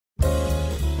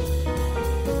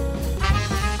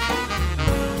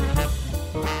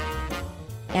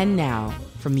And now,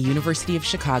 from the University of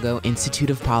Chicago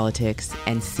Institute of Politics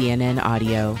and CNN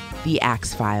Audio, The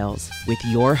Axe Files, with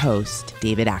your host,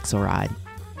 David Axelrod.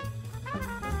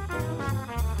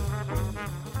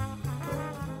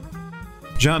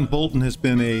 John Bolton has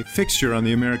been a fixture on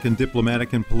the American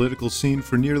diplomatic and political scene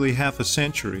for nearly half a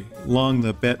century, long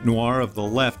the bête noire of the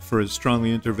left for his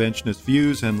strongly interventionist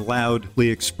views and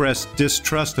loudly expressed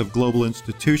distrust of global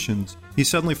institutions. He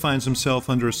suddenly finds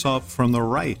himself under assault from the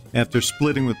right after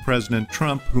splitting with President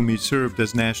Trump, whom he served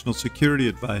as national security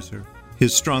advisor.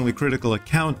 His strongly critical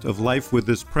account of life with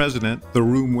this president, The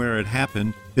Room Where It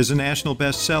Happened, is a national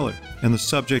bestseller and the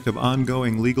subject of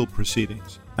ongoing legal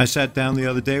proceedings. I sat down the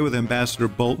other day with Ambassador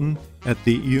Bolton at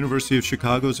the University of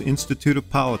Chicago's Institute of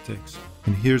Politics,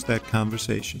 and here's that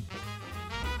conversation.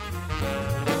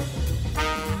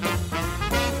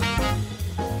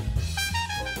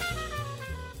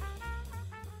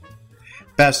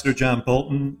 Ambassador John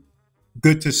Bolton,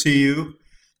 good to see you.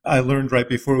 I learned right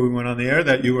before we went on the air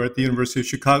that you were at the University of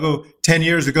Chicago 10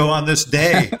 years ago on this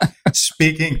day,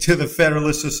 speaking to the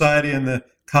Federalist Society and the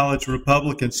College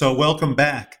Republican. So welcome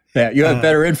back. Yeah, you have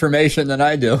better information than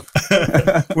I do.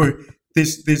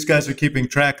 These guys are keeping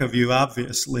track of you,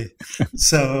 obviously.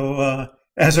 So,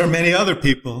 as are many other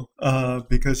people,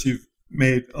 because you've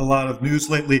made a lot of news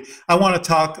lately. I want to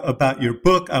talk about your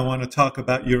book. I want to talk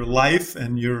about your life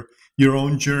and your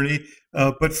own journey.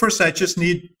 But first, I just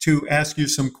need to ask you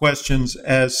some questions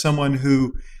as someone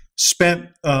who spent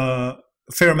a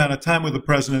fair amount of time with the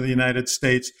President of the United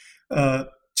States,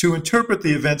 to interpret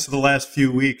the events of the last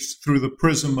few weeks through the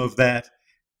prism of that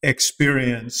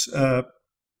experience.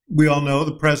 We all know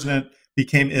the president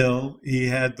became ill. He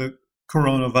had the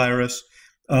coronavirus.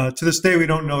 To this day, we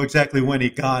don't know exactly when he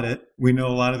got it. We know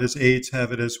a lot of his aides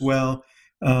have it as well.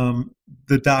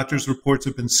 The doctor's reports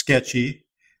have been sketchy.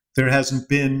 There hasn't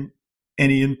been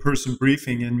any in-person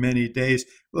briefing in many days.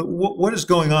 What is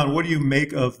going on? What do you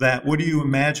make of that? What do you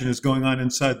imagine is going on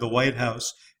inside the White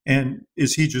House? And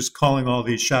is he just calling all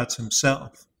these shots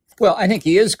himself? Well, I think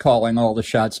he is calling all the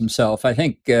shots himself. I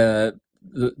think the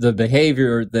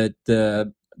behavior that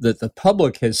the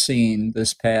public has seen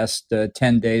this past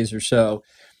 10 days or so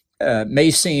may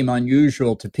seem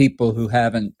unusual to people who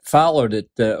haven't followed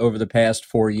it over the past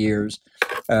 4 years.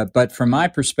 But from my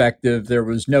perspective, there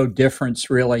was no difference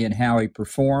really in how he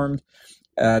performed.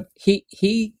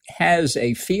 He has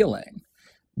a feeling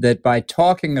that by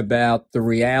talking about the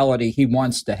reality he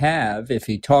wants to have, if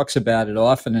he talks about it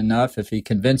often enough, if he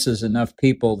convinces enough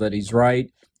people that he's right,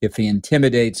 if he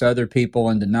intimidates other people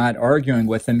into not arguing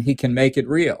with him, he can make it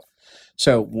real.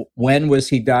 So when was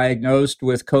he diagnosed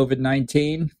with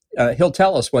COVID-19? He'll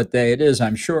tell us what day it is,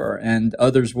 I'm sure, and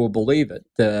others will believe it.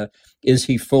 Is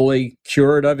he fully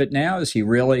cured of it now? Is he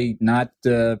really not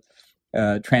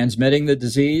transmitting the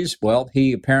disease? Well,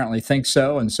 he apparently thinks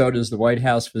so, and so does the White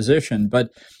House physician.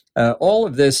 But all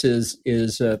of this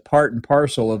is part and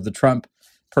parcel of the Trump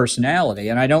personality,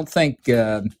 and I don't think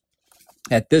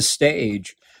at this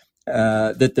stage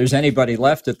that there's anybody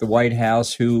left at the White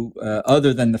House who,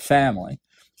 other than the family,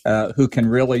 who can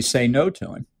really say no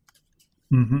to him.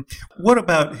 Mm-hmm. What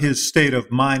about his state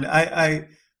of mind?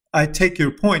 I take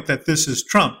your point that this is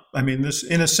Trump. I mean, this,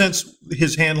 in a sense,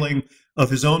 his handling of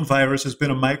his own virus has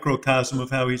been a microcosm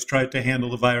of how he's tried to handle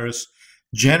the virus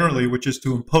generally, which is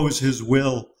to impose his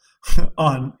will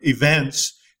on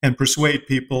events and persuade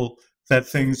people that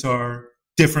things are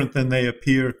different than they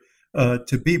appear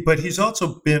to be. But he's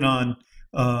also been on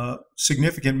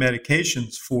significant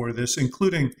medications for this,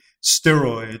 including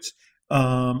steroids.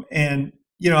 And,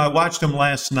 you know, I watched him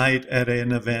last night at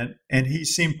an event, and he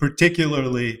seemed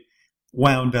particularly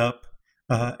wound up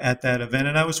at that event.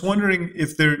 And I was wondering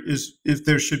if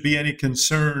there should be any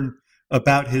concern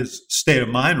about his state of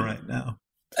mind right now.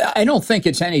 I don't think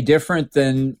it's any different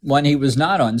than when he was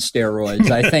not on steroids.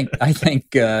 I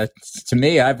think to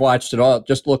me, I've watched it all. It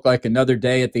just looked like another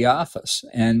day at the office.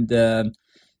 And,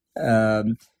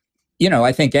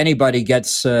 I think anybody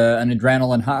gets an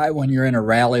adrenaline high when you're in a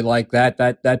rally like that.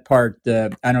 That part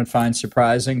I don't find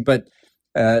surprising. But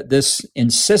this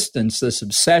insistence, this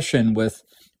obsession with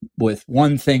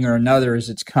one thing or another as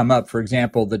it's come up, for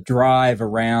example, the drive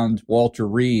around Walter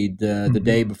Reed the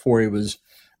day before he was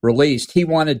released, he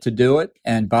wanted to do it,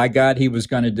 and by God, he was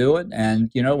going to do it. And,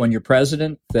 when you're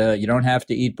president, you don't have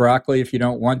to eat broccoli if you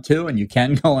don't want to, and you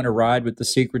can go on a ride with the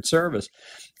Secret Service.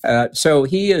 So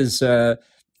he is,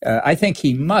 I think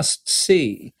he must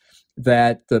see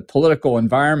that the political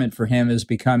environment for him is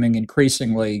becoming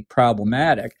increasingly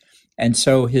problematic. And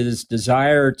so his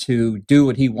desire to do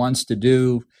what he wants to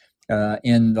do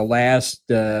in the last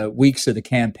weeks of the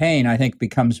campaign, I think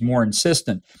becomes more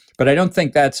insistent. But I don't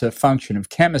think that's a function of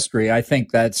chemistry. I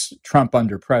think that's Trump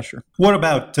under pressure. What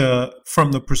about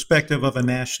from the perspective of a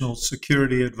national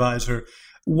security advisor?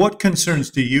 What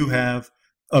concerns do you have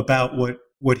about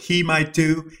what he might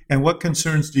do, and what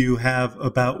concerns do you have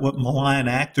about what malign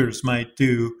actors might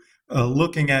do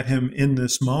looking at him in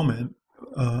this moment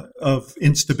of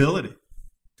instability?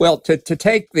 Well, to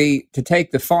take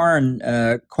the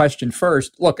foreign question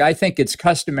first, look, I think it's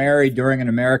customary during an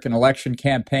American election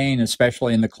campaign,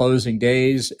 especially in the closing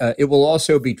days. It will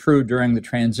also be true during the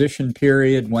transition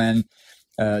period when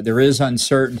there is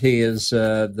uncertainty as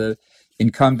the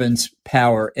incumbent's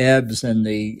power ebbs and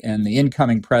the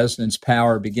incoming president's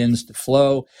power begins to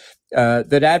flow.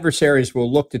 That adversaries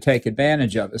will look to take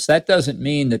advantage of us. That doesn't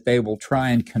mean that they will try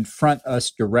and confront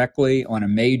us directly on a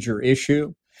major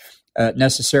issue.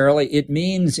 Necessarily. It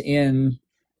means in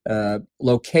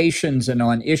locations and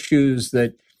on issues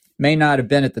that may not have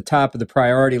been at the top of the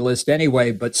priority list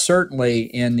anyway, but certainly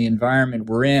in the environment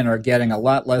we're in are getting a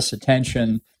lot less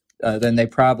attention than they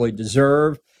probably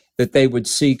deserve, that they would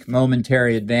seek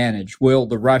momentary advantage. Will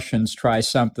the Russians try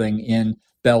something in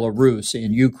Belarus,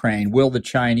 in Ukraine? Will the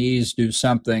Chinese do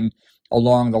something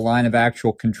along the line of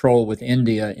actual control with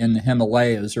India in the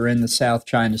Himalayas or in the South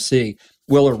China Sea?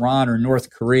 Will Iran or North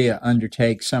Korea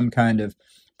undertake some kind of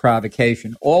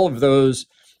provocation? All of those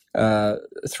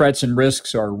threats and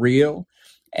risks are real.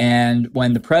 And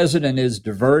when the president is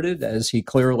diverted, as he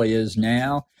clearly is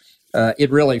now, it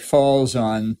really falls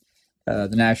on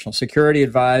the National Security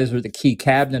Advisor, the key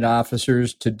cabinet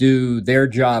officers to do their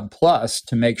job plus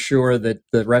to make sure that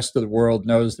the rest of the world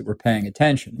knows that we're paying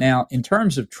attention. Now, in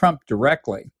terms of Trump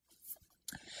directly,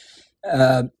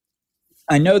 I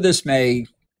know this may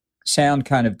sound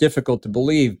kind of difficult to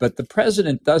believe, but the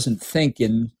president doesn't think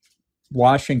in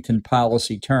Washington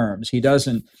policy terms. He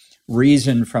doesn't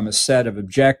reason from a set of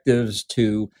objectives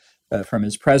to, from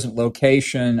his present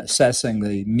location, assessing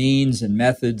the means and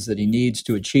methods that he needs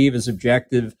to achieve his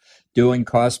objective, doing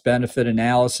cost-benefit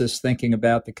analysis, thinking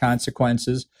about the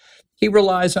consequences. He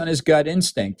relies on his gut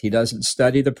instinct. He doesn't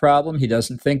study the problem. He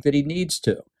doesn't think that he needs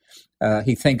to.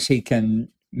 He thinks he can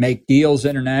make deals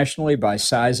internationally by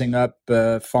sizing up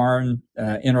foreign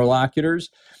interlocutors,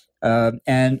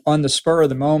 and on the spur of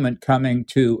the moment coming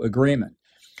to agreement.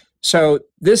 So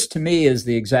this, to me, is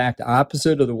the exact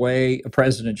opposite of the way a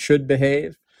president should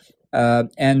behave.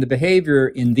 And the behavior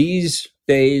in these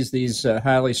days, these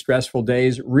highly stressful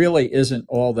days, really isn't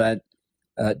all that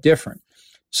different.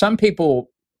 Some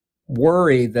people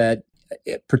worry that,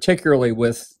 particularly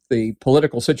with the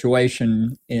political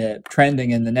situation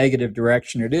trending in the negative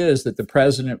direction it is, that the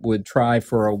president would try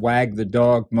for a wag the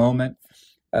dog moment,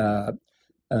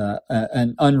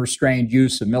 an unrestrained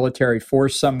use of military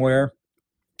force somewhere.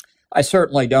 I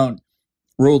certainly don't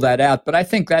rule that out, but I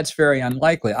think that's very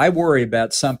unlikely. I worry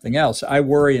about something else. I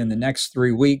worry in the next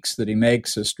 3 weeks that he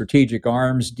makes a strategic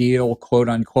arms deal, quote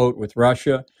unquote, with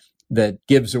Russia that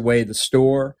gives away the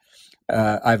store.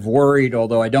 I've worried,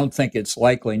 although I don't think it's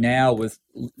likely now with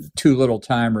too little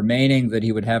time remaining, that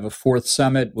he would have a fourth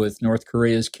summit with North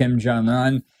Korea's Kim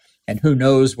Jong-un, and who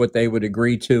knows what they would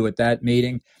agree to at that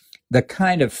meeting. The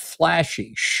kind of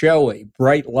flashy, showy,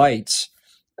 bright lights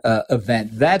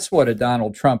event, that's what a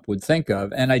Donald Trump would think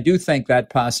of. And I do think that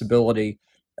possibility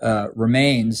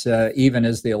remains even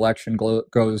as the election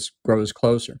grows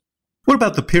closer. What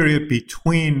about the period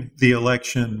between the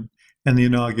election and the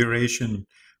inauguration?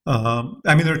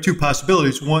 I mean, there are two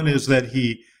possibilities. One is that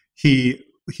he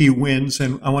wins,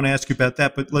 and I want to ask you about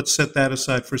that, but let's set that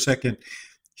aside for a second.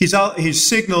 He's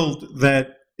signaled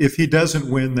that if he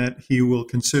doesn't win, that he will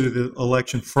consider the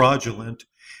election fraudulent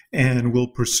and will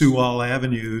pursue all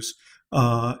avenues.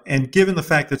 And given the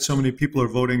fact that so many people are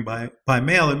voting by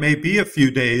mail, it may be a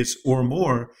few days or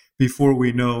more before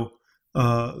we know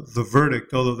the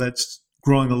verdict, although that's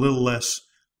growing a little less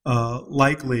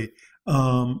likely.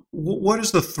 What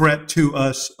is the threat to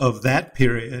us of that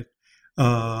period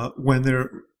when there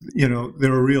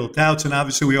are real doubts? And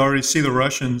obviously, we already see the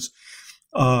Russians,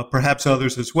 perhaps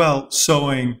others as well,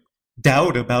 sowing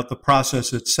doubt about the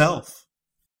process itself.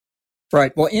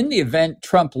 Right. Well, in the event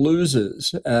Trump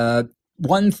loses,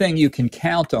 one thing you can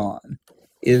count on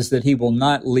is that he will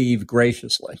not leave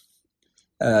graciously.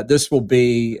 This will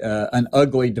be an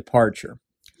ugly departure.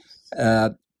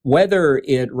 Whether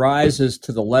it rises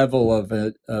to the level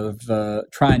of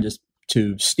trying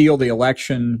to steal the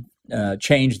election,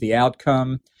 change the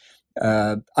outcome,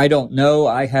 I don't know.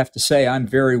 I have to say I'm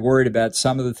very worried about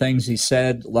some of the things he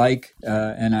said,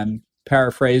 and I'm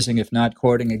paraphrasing, if not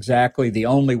quoting exactly, the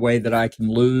only way that I can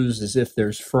lose is if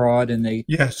there's fraud in the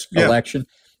election.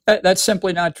 That's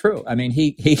simply not true. I mean,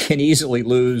 he can easily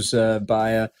lose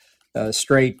by a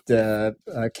straight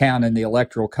count in the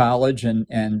Electoral College,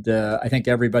 and I think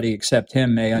everybody except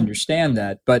him may understand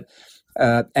that. But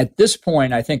at this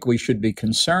point, I think we should be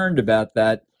concerned about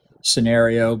that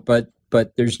scenario. But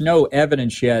there's no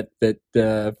evidence yet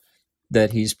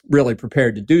that he's really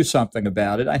prepared to do something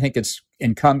about it. I think it's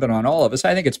incumbent on all of us.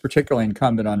 I think it's particularly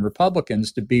incumbent on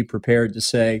Republicans to be prepared to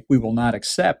say we will not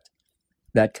accept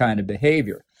that kind of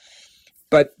behavior.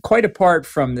 But quite apart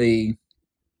from the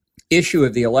issue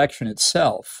of the election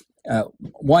itself,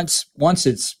 once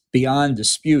it's beyond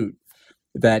dispute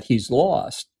that he's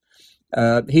lost,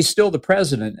 he's still the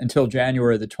president until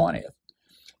January the 20th.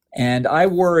 And I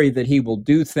worry that he will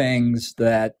do things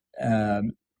that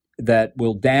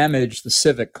will damage the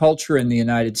civic culture in the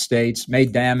United States, may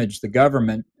damage the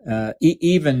government,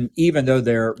 even though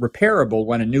they're repairable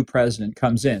when a new president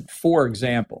comes in. For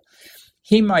example,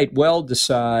 he might well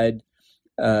decide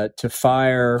to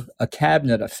fire a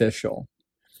cabinet official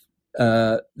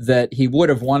that he would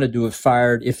have wanted to have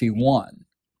fired if he won,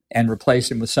 and replace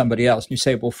him with somebody else. And you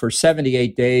say, well, for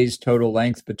 78 days total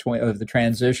length of the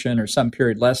transition, or some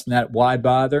period less than that, why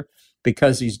bother?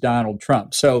 Because he's Donald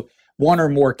Trump. So one or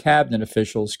more cabinet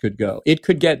officials could go. It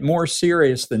could get more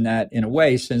serious than that in a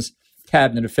way, since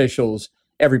cabinet officials,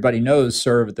 everybody knows,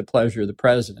 serve at the pleasure of the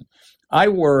president. I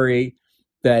worry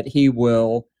that he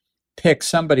will pick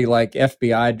somebody like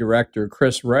FBI Director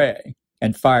Chris Wray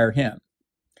and fire him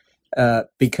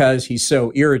because he's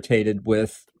so irritated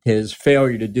with his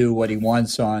failure to do what he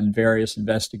wants on various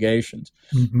investigations.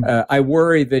 Mm-hmm. I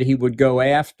worry that he would go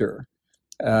after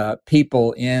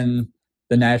people in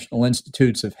the National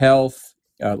Institutes of Health,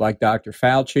 like Dr.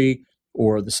 Fauci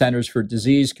or the Centers for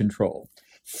Disease Control.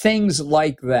 Things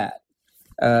like that.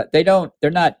 They're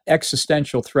not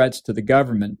existential threats to the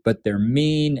government, but they're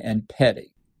mean and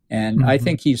petty. And mm-hmm. I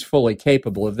think he's fully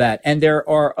capable of that. And there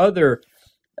are other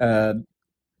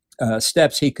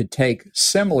steps he could take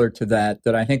similar to that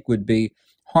I think would be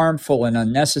harmful and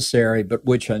unnecessary, but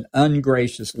which an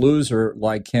ungracious loser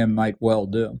like him might well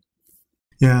do.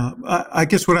 Yeah, I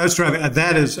guess what I was driving at,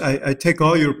 that is, I take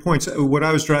all your points. What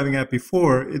I was driving at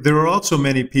before, there are also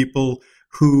many people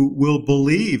who will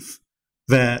believe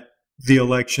that the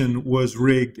election was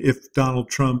rigged if Donald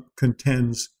Trump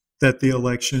contends that the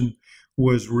election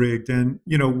was rigged. And,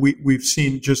 we've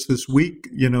seen just this week,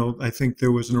 I think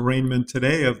there was an arraignment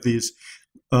today of these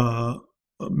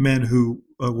men who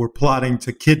were plotting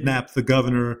to kidnap the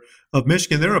governor of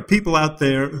Michigan. There are people out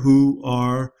there who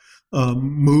are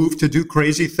moved to do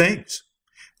crazy things.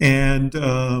 And,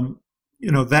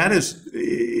 that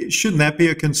is, shouldn't that be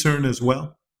a concern as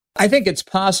well? I think it's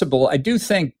possible. I do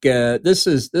think this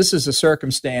is a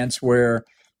circumstance where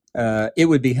it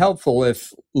would be helpful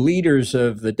if leaders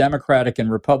of the Democratic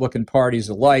and Republican parties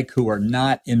alike who are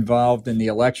not involved in the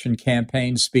election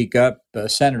campaign speak up.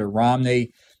 Senator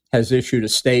Romney has issued a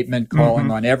statement calling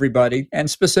mm-hmm. on everybody, and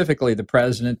specifically the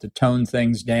president, to tone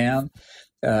things down.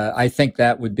 I think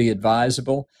that would be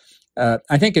advisable.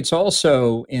 I think it's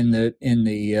also in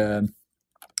the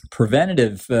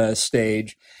preventative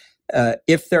stage.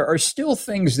 If there are still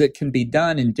things that can be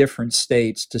done in different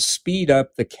states to speed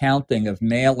up the counting of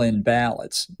mail-in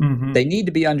ballots, mm-hmm. they need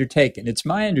to be undertaken. It's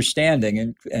my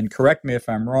understanding, and correct me if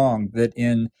I'm wrong, that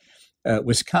in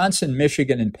Wisconsin,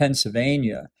 Michigan, and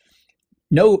Pennsylvania,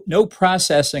 no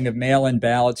processing of mail-in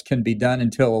ballots can be done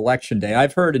until Election Day.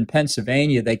 I've heard in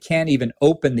Pennsylvania they can't even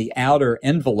open the outer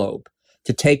envelope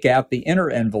to take out the inner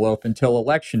envelope until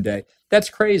Election Day. That's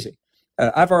crazy.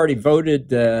 I've already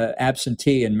voted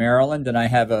absentee in Maryland, and I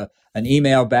have an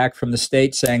email back from the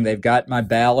state saying they've got my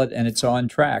ballot and it's on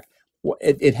track.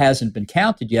 It hasn't been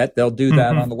counted yet. They'll do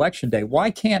that mm-hmm. on Election Day.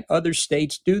 Why can't other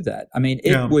states do that? I mean,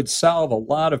 it would solve a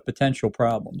lot of potential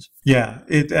problems. Yeah,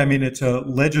 it's a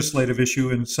legislative issue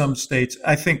in some states.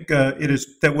 I think it is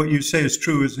that what you say is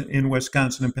true is in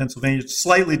Wisconsin and Pennsylvania. It's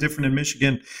slightly different in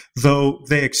Michigan, though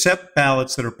they accept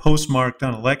ballots that are postmarked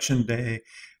on Election Day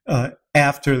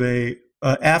after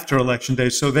Election Day.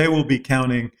 So they will be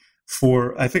counting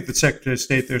for, I think the Secretary of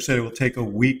State there said it will take a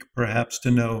week perhaps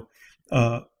to know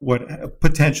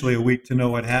potentially a week to know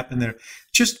what happened there.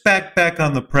 Just back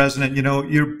on the president,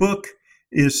 your book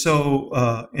is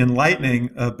so enlightening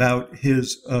about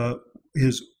his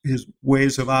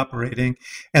ways of operating.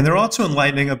 And they're also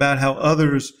enlightening about how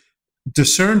others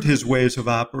discerned his ways of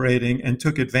operating and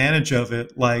took advantage of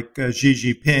it, like Xi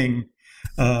Jinping,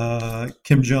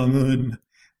 Kim Jong-un,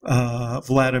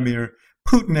 Vladimir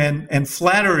Putin, and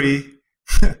flattery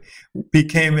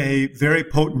became a very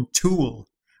potent tool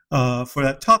for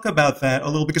that. Talk about that a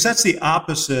little, because that's the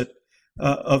opposite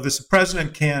of this. The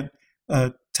president can't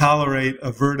tolerate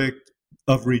a verdict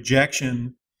of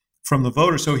rejection from the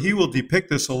voter. So he will depict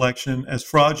this election as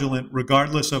fraudulent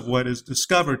regardless of what is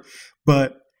discovered.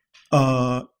 But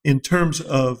in terms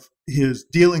of his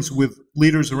dealings with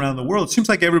leaders around the world, it seems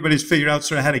like everybody's figured out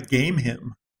sort of how to game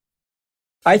him.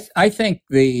 I think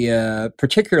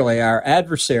particularly our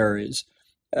adversaries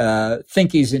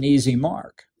think he's an easy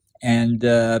mark. And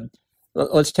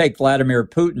let's take Vladimir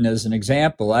Putin as an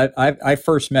example. I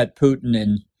first met Putin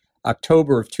in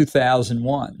October of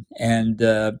 2001. And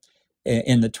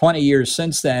in the 20 years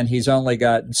since then, he's only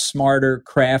gotten smarter,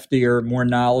 craftier, more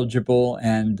knowledgeable,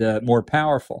 and more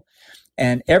powerful.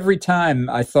 And every time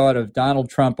I thought of Donald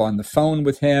Trump on the phone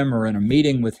with him or in a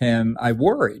meeting with him, I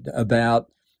worried about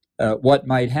what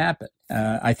might happen.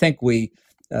 I think we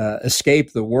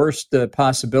escape the worst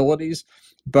possibilities.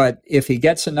 But if he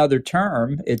gets another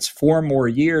term, it's 4 more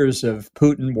years of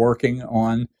Putin working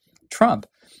on Trump.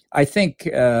 I think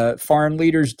foreign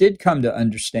leaders did come to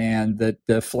understand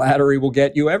that flattery will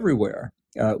get you everywhere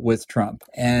with Trump.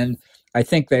 And I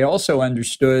think they also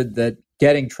understood that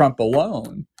getting Trump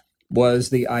alone was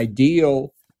the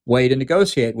ideal way to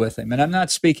negotiate with him. And I'm not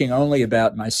speaking only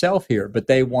about myself here, but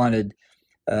they wanted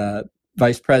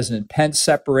Vice President Pence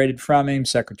separated from him,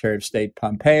 Secretary of State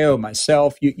Pompeo,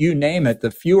 myself, you name it.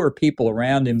 The fewer people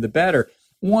around him, the better.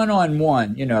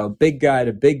 One-on-one, big guy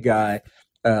to big guy.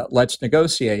 Let's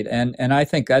negotiate. And I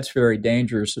think that's very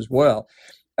dangerous as well.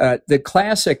 The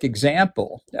classic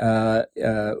example,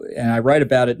 and I write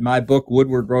about it in my book,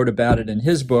 Woodward wrote about it in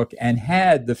his book, and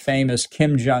had the famous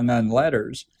Kim Jong-un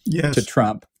letters to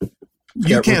Trump.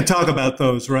 You can't talk about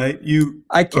those, right?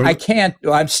 I can't.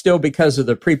 I'm still, because of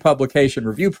the pre-publication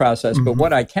review process, but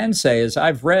what I can say is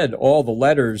I've read all the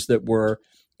letters that were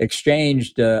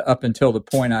exchanged up until the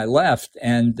point I left,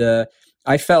 and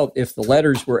I felt if the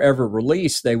letters were ever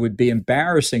released, they would be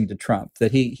embarrassing to Trump,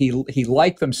 that he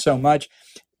liked them so much.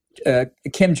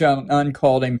 Kim Jong-un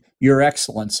called him Your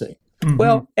Excellency.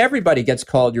 Well, everybody gets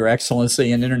called Your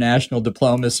Excellency in international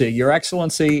diplomacy. Your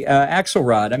Excellency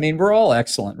Axelrod. I mean, we're all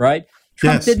excellent, right?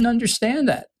 Trump didn't understand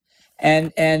that.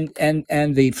 And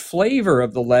the flavor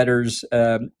of the letters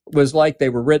was like they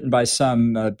were written by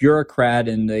some bureaucrat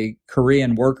in the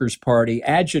Korean Workers' Party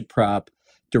agitprop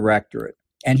directorate.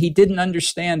 And he didn't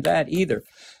understand that either.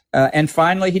 And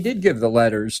finally, he did give the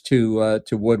letters to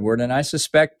Woodward, and I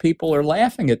suspect people are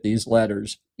laughing at these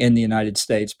letters in the United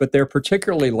States, but they're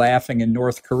particularly laughing in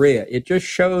North Korea. It just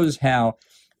shows how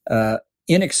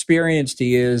inexperienced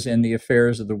he is in the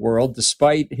affairs of the world,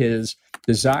 despite his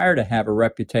desire to have a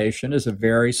reputation as a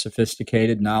very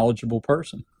sophisticated, knowledgeable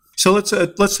person. So let's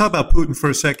talk about Putin for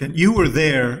a second. You were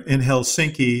there in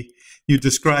Helsinki. You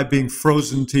described being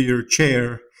frozen to your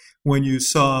chair when you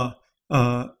saw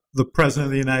the President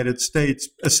of the United States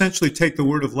essentially take the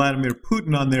word of Vladimir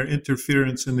Putin on their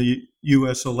interference in the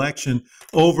U.S. election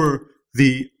over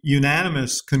the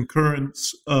unanimous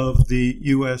concurrence of the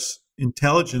U.S.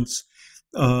 intelligence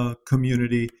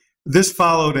community. This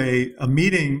followed a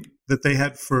meeting that they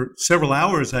had for several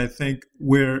hours, I think,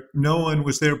 where no one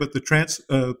was there but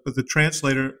the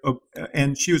translator,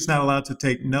 and she was not allowed to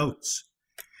take notes.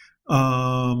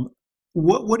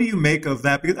 What do you make of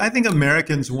that? Because I think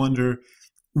Americans wonder,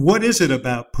 what is it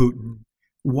about Putin?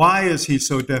 Why is he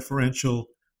so deferential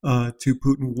to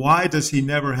Putin? Why does he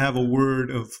never have a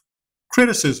word of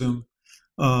criticism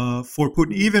for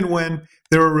Putin, even when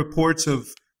there are reports of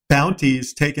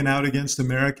bounties taken out against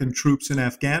American troops in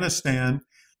Afghanistan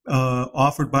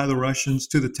offered by the Russians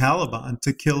to the Taliban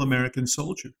to kill American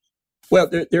soldiers? Well,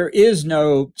 there is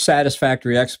no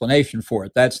satisfactory explanation for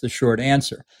it. That's the short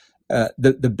answer.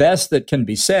 The best that can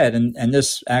be said, and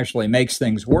this actually makes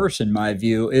things worse in my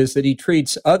view, is that he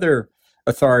treats other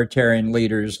authoritarian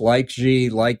leaders like Xi,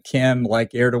 like Kim,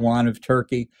 like Erdogan of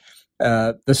Turkey,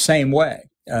 the same way.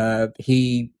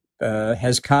 He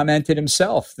has commented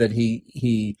himself that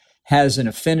he has an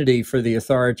affinity for the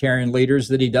authoritarian leaders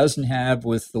that he doesn't have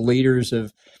with the leaders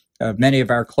of many of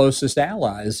our closest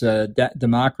allies,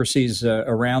 democracies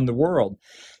around the world.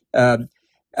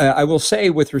 I will say,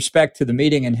 with respect to the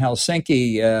meeting in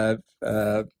Helsinki,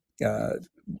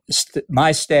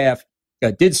 my staff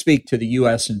did speak to the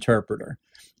U.S. interpreter,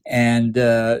 and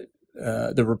the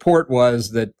report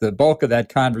was that the bulk of that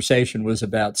conversation was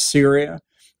about Syria,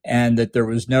 and that there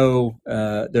was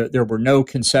there were no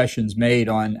concessions made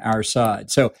on our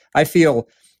side. So I feel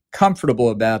comfortable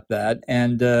about that.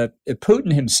 And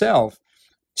Putin himself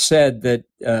said that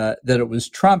it was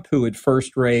Trump who had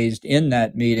first raised in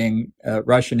that meeting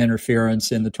Russian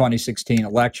interference in the 2016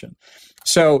 election.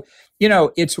 So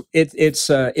it's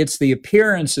the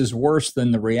appearance is worse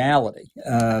than the reality.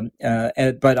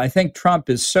 But I think Trump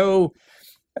is so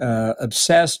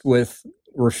obsessed with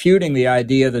refuting the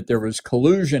idea that there was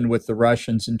collusion with the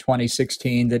Russians in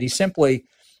 2016 that he simply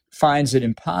finds it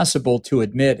impossible to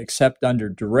admit, except under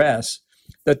duress,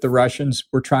 that the Russians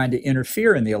were trying to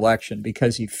interfere in the election,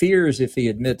 because he fears if he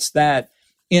admits that,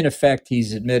 in effect,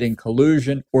 he's admitting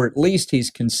collusion, or at least he's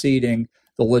conceding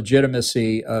the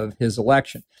legitimacy of his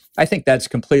election. I think that's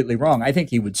completely wrong. I think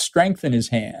he would strengthen his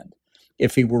hand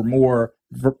if he were more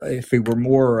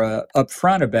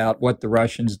upfront about what the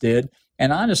Russians did,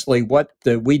 and honestly, what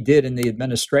we did in the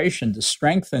administration to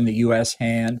strengthen the U.S.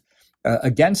 hand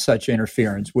against such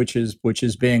interference, which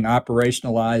is being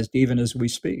operationalized even as we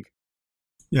speak.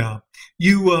 Yeah,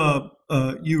 you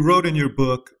wrote in your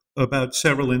book about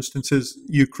several instances,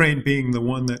 Ukraine being the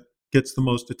one that gets the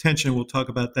most attention. We'll talk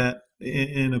about that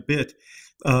in a bit,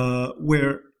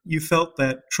 where you felt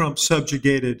that Trump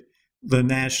subjugated the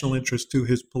national interest to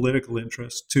his political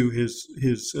interest, to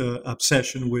his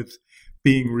obsession with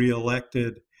being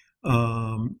reelected.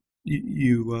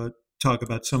 You talk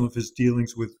about some of his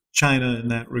dealings with China in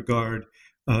that regard.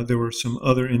 There were some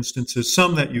other instances,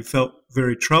 some that you felt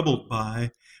very troubled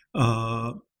by.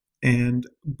 But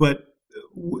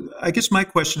I guess my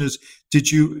question is,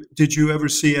 did you ever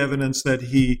see evidence that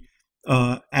he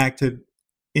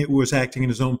was acting in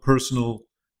his own personal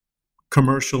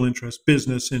commercial interest,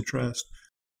 business interest?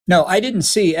 No, I didn't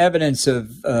see evidence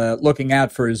of looking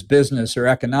out for his business or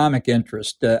economic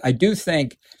interest. I do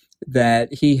think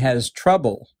that he has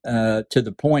trouble to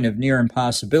the point of near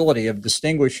impossibility of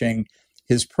distinguishing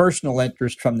his personal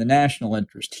interest from the national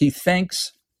interest. He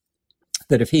thinks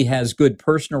that if he has good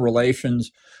personal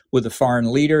relations with a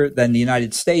foreign leader, then the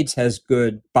United States has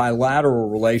good bilateral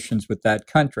relations with that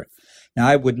country. Now,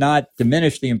 I would not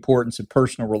diminish the importance of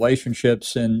personal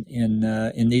relationships in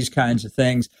these kinds of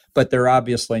things, but they're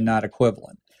obviously not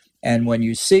equivalent. And when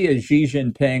you see a Xi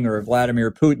Jinping or a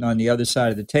Vladimir Putin on the other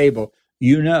side of the table,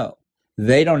 you know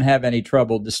they don't have any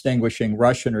trouble distinguishing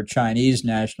Russian or Chinese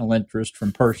national interest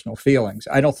from personal feelings.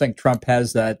 I don't think Trump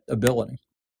has that ability.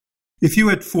 If you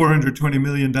had $420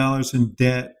 million in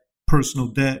debt, personal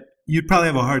debt, you'd probably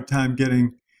have a hard time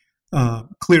getting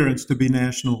clearance to be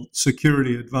national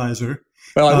security advisor.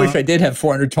 Well, I wish I did have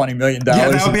 $420 million. Yeah,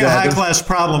 that would be a high-class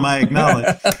problem, I acknowledge.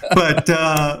 But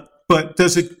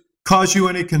does it cause you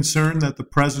any concern that the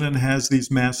president has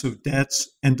these massive debts,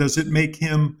 and does it make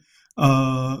him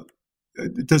a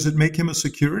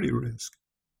security risk?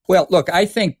 Well, look, I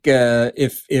think I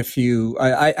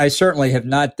certainly have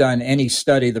not done any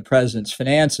study of the president's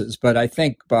finances, but I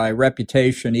think by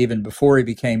reputation, even before he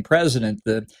became president,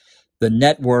 the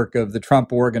network of the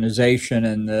Trump organization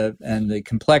and the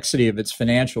complexity of its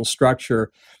financial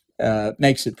structure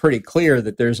makes it pretty clear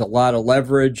that there's a lot of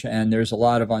leverage and there's a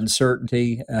lot of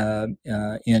uncertainty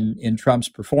in Trump's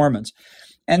performance.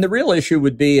 And the real issue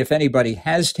would be if anybody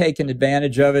has taken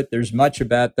advantage of it. There's much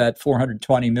about that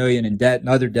 $420 million in debt and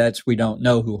other debts. We don't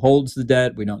know who holds the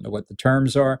debt. We don't know what the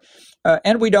terms are.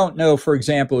 And we don't know, for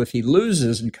example, if he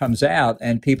loses and comes out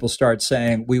and people start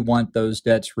saying, we want those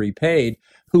debts repaid,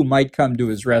 who might come to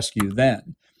his rescue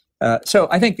then? So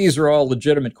I think these are all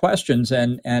legitimate questions,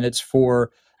 and it's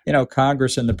for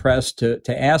Congress and the press to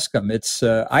ask them.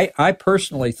 I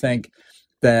personally think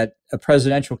that a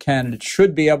presidential candidate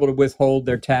should be able to withhold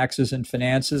their taxes and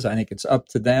finances. I think it's up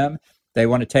to them. They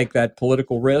want to take that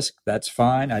political risk. That's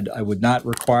fine. I would not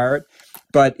require it.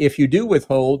 But if you do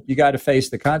withhold, you got to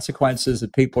face the consequences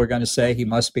that people are going to say he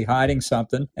must be hiding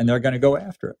something, and they're going to go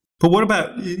after it. But what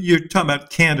about, you're talking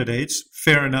about candidates,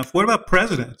 fair enough. What about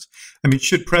presidents? I mean,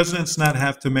 should presidents not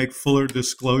have to make fuller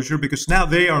disclosure? Because now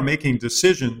they are making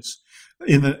decisions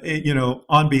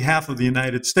on behalf of the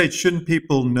United States. Shouldn't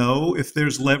people know if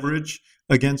there's leverage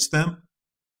against them?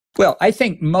 Well, I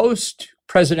think most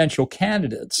presidential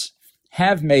candidates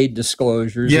have made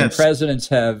disclosures, yes, and presidents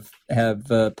have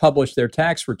published their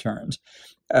tax returns.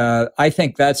 I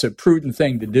think that's a prudent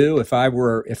thing to do. If I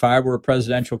were a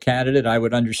presidential candidate, I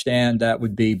would understand that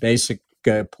would be basic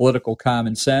political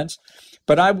common sense.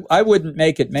 But I wouldn't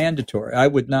make it mandatory. I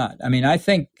would not. I mean, I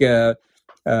think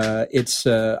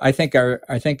I think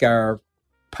our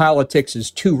politics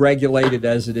is too regulated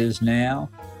as it is now,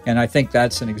 and I think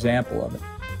that's an example of it.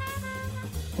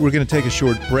 We're going to take a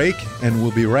short break, and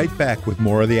we'll be right back with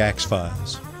more of the Axe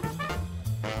Files.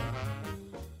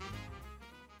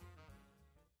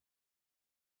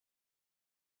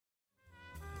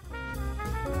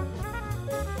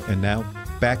 And now,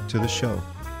 back to the show.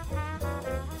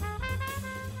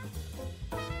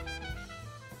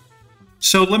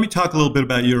 So let me talk a little bit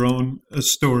about your own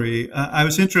story. I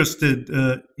was interested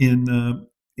in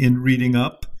reading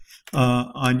up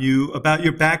on you, about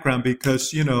your background,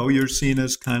 because you're seen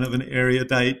as kind of an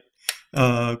erudite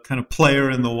kind of player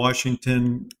in the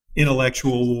Washington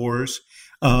intellectual wars.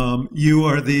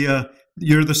 You're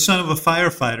the son of a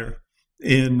firefighter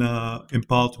in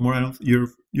Baltimore.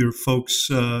 Your folks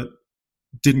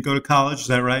didn't go to college. Is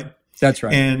that right? That's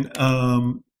right.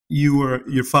 And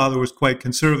your father was quite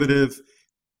conservative.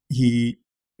 He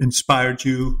inspired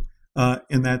you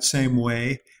in that same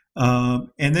way.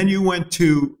 And then you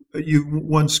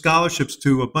won scholarships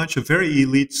to a bunch of very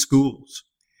elite schools.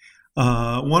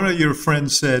 One of your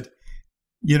friends said,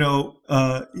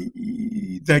 that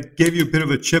gave you a bit of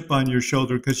a chip on your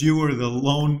shoulder because you were the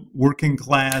lone working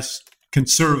class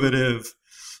conservative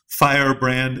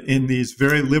firebrand in these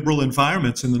very liberal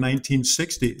environments in the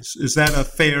 1960s. Is that a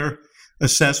fair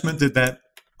assessment? Did that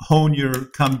hone your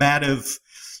combative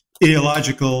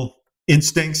ideological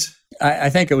instincts? I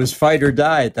think it was fight or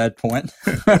die at that point,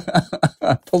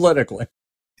 politically.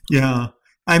 Yeah.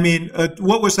 I mean,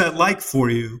 what was that like for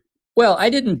you? Well, I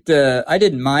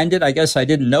didn't mind it. I guess I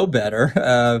didn't know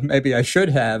better. Maybe I should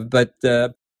have, but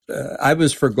I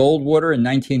was for Goldwater in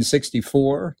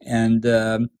 1964, and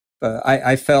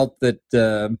I felt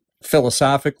that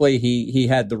philosophically he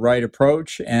had the right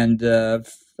approach, and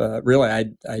really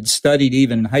I'd studied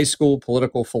even high school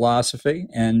political philosophy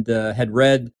and had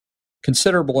read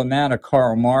considerable amount of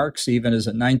Karl Marx, even as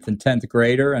a 9th and 10th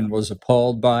grader, and was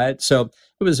appalled by it. So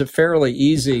it was a fairly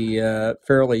easy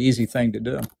thing to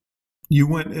do. You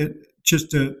went,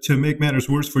 just to make matters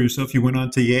worse for yourself, you went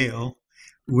on to Yale,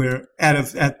 where at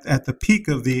the peak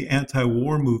of the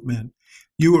anti-war movement,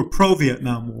 you were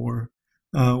pro-Vietnam War,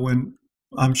 when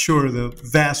I'm sure the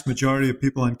vast majority of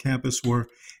people on campus were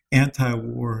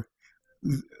anti-war.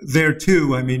 There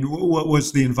too, I mean, what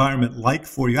was the environment like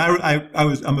for you?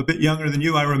 I'm a bit younger than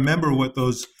you. I remember what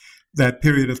that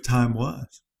period of time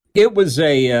was. It was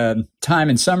a time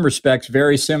in some respects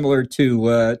very similar to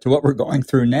what we're going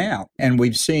through now. And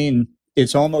we've seen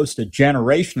it's almost a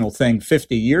generational thing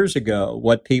 50 years ago,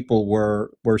 what people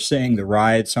were seeing, the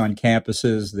riots on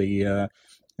campuses, the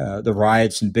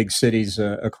riots in big cities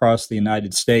across the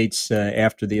United States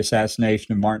after the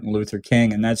assassination of Martin Luther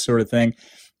King and that sort of thing.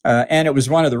 And it was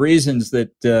one of the reasons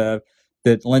that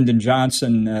Lyndon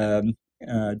Johnson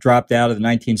dropped out of the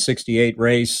 1968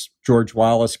 race. George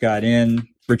Wallace got in.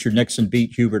 Richard Nixon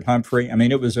beat Hubert Humphrey. I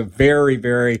mean, it was a very,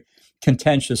 very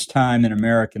contentious time in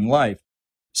American life.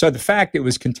 So the fact it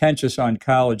was contentious on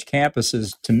college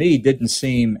campuses, to me, didn't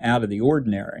seem out of the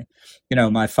ordinary.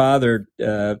 My father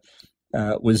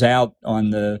was out on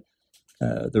the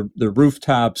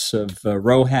rooftops of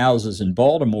row houses in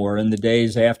Baltimore in the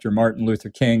days after Martin Luther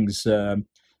King's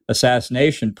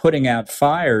assassination, putting out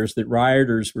fires that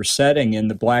rioters were setting in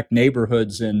the black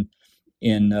neighborhoods in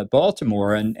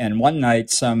Baltimore. And one night,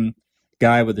 some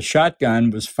guy with a shotgun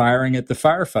was firing at the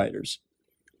firefighters.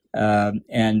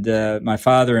 And my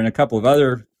father and a couple of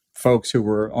other folks who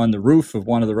were on the roof of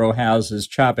one of the row houses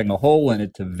chopping a hole in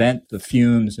it to vent the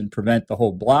fumes and prevent the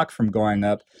whole block from going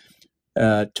up,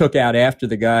 took out after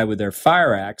the guy with their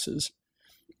fire axes.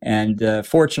 And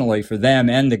fortunately for them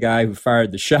and the guy who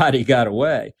fired the shot, he got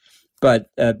away.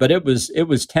 But it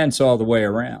was tense all the way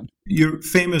around. You're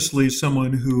famously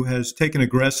someone who has taken an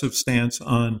aggressive stance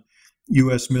on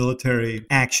U.S. military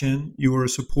action. You were a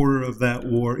supporter of that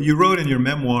war. You wrote in your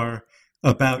memoir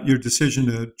about your decision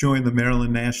to join the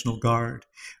Maryland National Guard,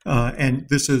 and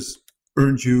this has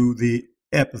earned you the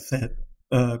epithet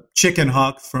chicken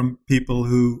hawk from people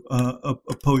who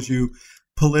oppose you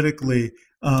politically.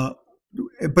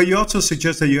 But you also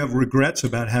suggest that you have regrets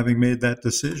about having made that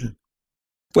decision.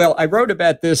 Well, I wrote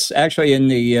about this actually in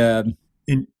the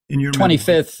in your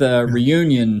 25th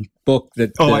reunion book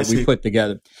that we put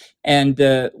together. And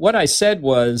what I said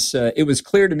was, it was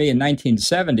clear to me in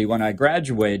 1970 when I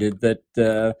graduated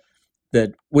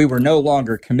that we were no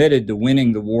longer committed to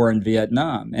winning the war in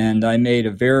Vietnam. And I made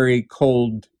a very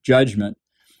cold judgment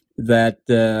that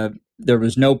there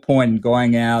was no point in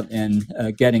going out and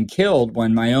getting killed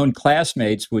when my own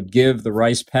classmates would give the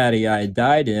rice paddy I had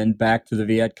died in back to the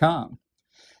Viet Cong.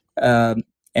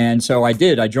 And so I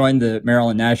did. I joined the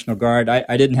Maryland National Guard.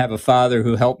 I didn't have a father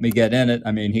who helped me get in it.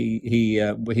 I mean,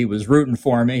 he was rooting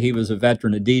for me. He was a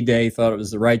veteran of D-Day, thought it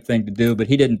was the right thing to do, but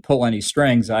he didn't pull any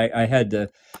strings. I had to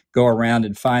go around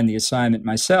and find the assignment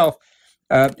myself,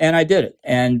 and I did it.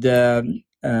 And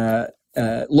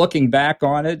looking back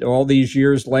on it all these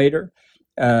years later,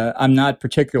 I'm not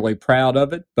particularly proud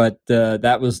of it, but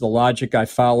that was the logic I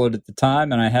followed at the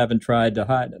time, and I haven't tried to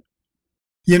hide it.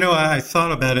 I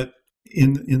thought about it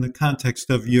in the context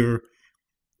of your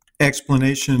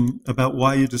explanation about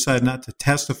why you decided not to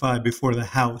testify before the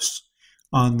House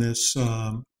on this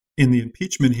in the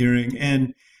impeachment hearing,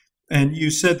 and you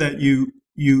said that you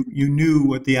you knew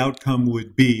what the outcome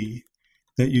would be,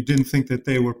 that you didn't think that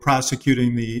they were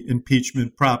prosecuting the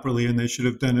impeachment properly and they should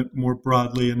have done it more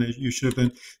broadly and you should have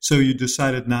been, so you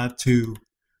decided not to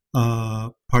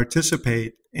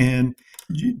participate. And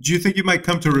do you think you might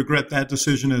come to regret that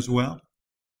decision as well?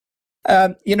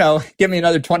 Give me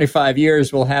another 25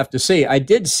 years, we'll have to see. I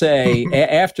did say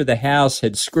after the House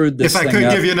had screwed this thing up. If I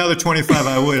could give you another 25,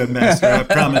 I would, Ambassador, I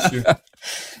promise you.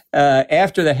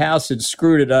 After the House had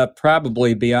screwed it up,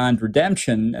 probably beyond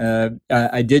redemption,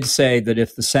 I did say that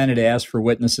if the Senate asked for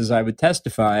witnesses, I would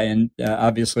testify. And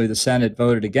obviously the Senate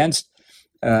voted against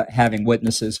having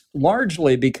witnesses,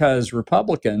 largely because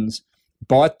Republicans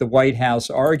bought the White House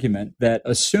argument that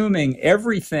assuming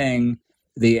everything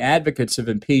the advocates of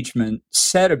impeachment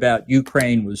said about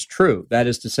Ukraine was true, that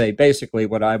is to say, basically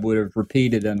what I would have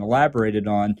repeated and elaborated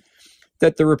on,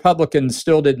 that the Republicans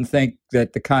still didn't think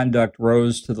that the conduct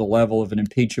rose to the level of an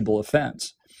impeachable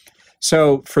offense.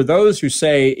 So for those who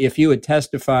say if you had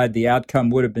testified, the outcome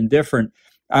would have been different,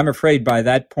 I'm afraid by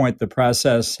that point the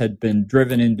process had been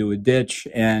driven into a ditch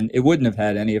and it wouldn't have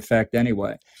had any effect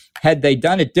anyway. Had they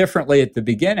done it differently at the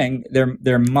beginning,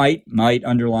 there might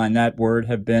underline that word,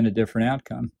 have been a different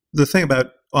outcome. The thing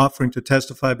about offering to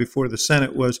testify before the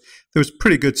Senate was there was a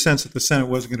pretty good sense that the Senate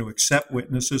wasn't going to accept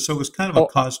witnesses, so it was kind of a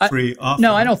cost-free offer.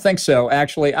 No, I don't think so,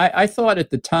 actually. I thought at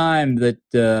the time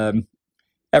that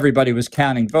everybody was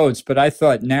counting votes, but I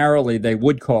thought narrowly they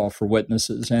would call for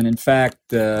witnesses. And in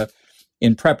fact,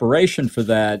 in preparation for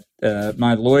that,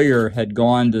 my lawyer had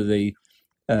gone to the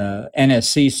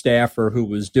NSC staffer who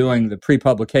was doing the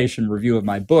pre-publication review of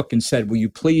my book and said, will you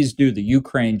please do the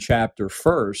Ukraine chapter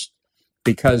first,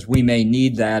 because we may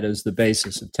need that as the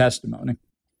basis of testimony.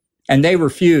 And they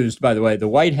refused, by the way. The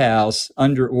White House,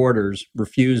 under orders,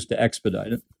 refused to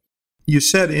expedite it. You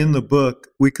said in the book,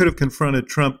 we could have confronted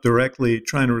Trump directly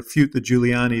trying to refute the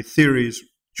Giuliani theories,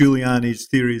 Giuliani's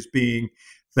theories being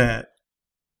that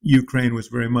Ukraine was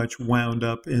very much wound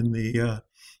up in the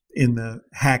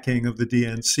hacking of the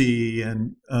DNC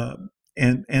and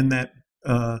that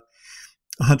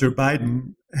Hunter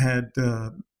Biden had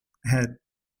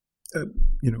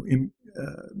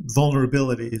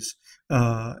vulnerabilities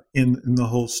in the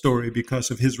whole story because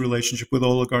of his relationship with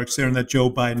oligarchs there, and that Joe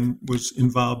Biden was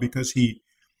involved because he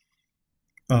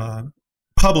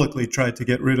publicly tried to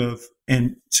get rid of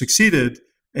and succeeded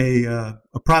a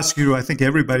prosecutor I think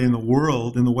everybody in the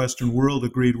world, in the Western world,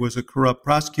 agreed was a corrupt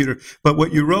prosecutor. But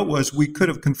what you wrote was we could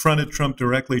have confronted Trump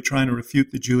directly trying to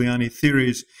refute the Giuliani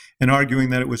theories and arguing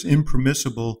that it was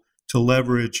impermissible to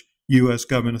leverage U.S.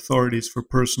 government authorities for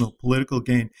personal political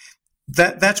gain.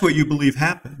 That's what you believe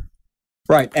happened.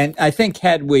 Right. And I think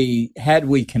had we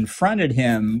confronted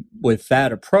him with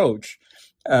that approach,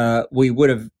 we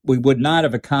would not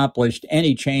have accomplished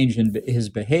any change in his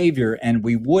behavior, and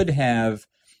we would have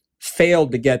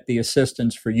failed to get the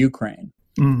assistance for Ukraine.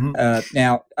 Mm-hmm.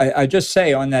 Now, I just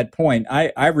say on that point,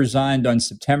 I resigned on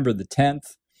September the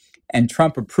 10th, and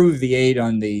Trump approved the aid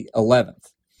on the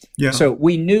 11th. Yeah. So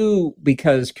we knew,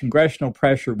 because congressional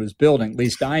pressure was building, at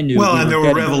least I knew. Well, and there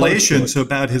were revelations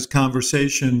about his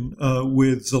conversation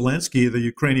with Zelensky, the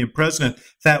Ukrainian president.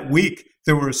 That week,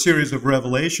 there were a series of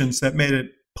revelations that made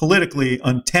it politically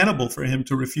untenable for him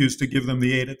to refuse to give them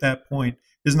the aid at that point.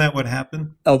 Isn't that what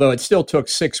happened? Although it still took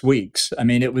 6 weeks. I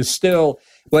mean, it was still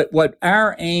what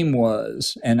our aim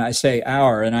was, and I say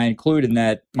our, and I include in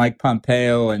that Mike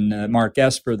Pompeo and Mark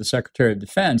Esper, the Secretary of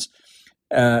Defense,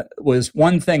 was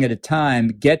one thing at a time,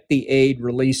 get the aid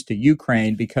released to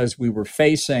Ukraine, because we were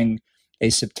facing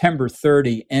a September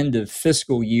 30 end of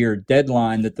fiscal year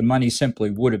deadline that the money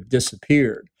simply would have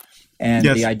disappeared. And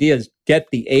yes. The idea is get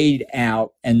the aid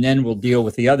out and then we'll deal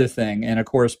with the other thing. And of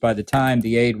course, by the time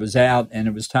the aid was out and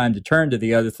it was time to turn to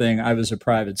the other thing, I was a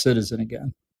private citizen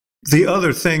again. The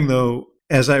other thing, though,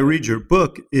 as I read your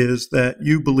book, is that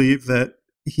you believe that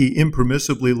he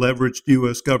impermissibly leveraged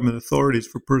U.S. government authorities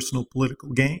for personal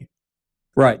political gain.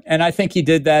 Right. And I think he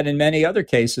did that in many other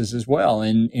cases as well,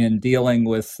 in dealing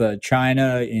with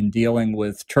China, in dealing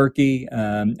with Turkey,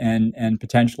 and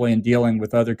potentially in dealing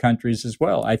with other countries as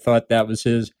well. I thought that was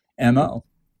his M.O.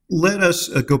 Let us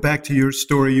go back to your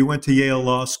story. You went to Yale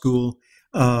Law School,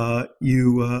 where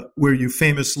you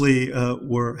famously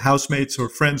were housemates or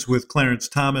friends with Clarence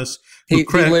Thomas. He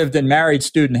lived in married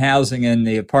student housing in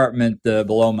the apartment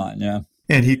below mine, yeah.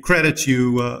 And he credits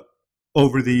you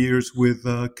over the years with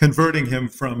converting him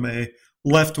from a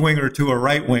left-winger to a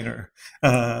right-winger.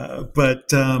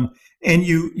 And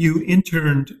you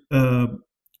interned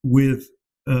with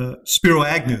Spiro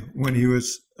Agnew when he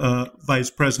was vice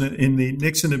president in the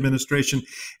Nixon administration.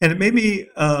 And it made me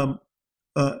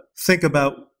think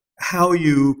about how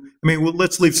you, I mean, well,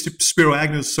 let's leave Spiro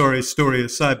Agnew's story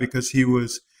aside because he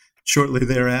was shortly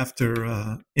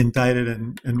thereafter indicted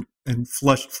and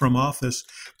flushed from office.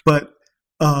 But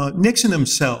Nixon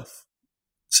himself,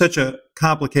 such a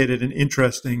complicated and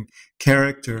interesting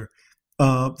character.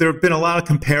 There have been a lot of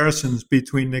comparisons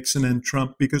between Nixon and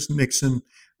Trump because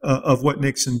of what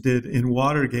Nixon did in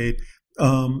Watergate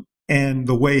and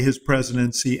the way his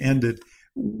presidency ended.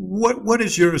 What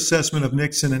is your assessment of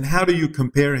Nixon, and how do you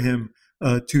compare him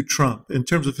to Trump in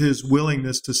terms of his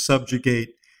willingness to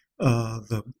subjugate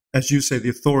as you say, the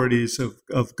authorities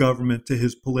of government to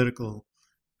his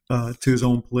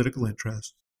own political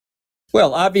interests?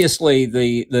 Well, obviously,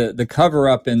 the cover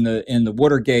up in the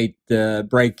Watergate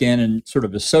break-in and sort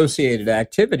of associated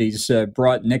activities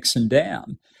brought Nixon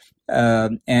down,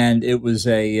 and it was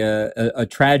a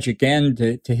tragic end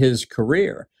to his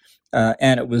career,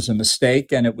 and it was a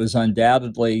mistake, and it was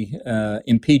undoubtedly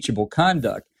impeachable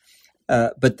conduct.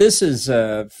 But this is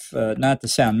not to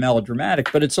sound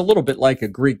melodramatic, but it's a little bit like a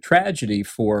Greek tragedy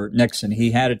for Nixon.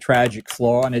 He had a tragic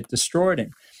flaw, and it destroyed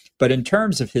him. But in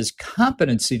terms of his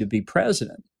competency to be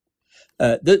president,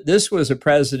 this was a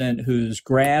president whose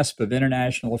grasp of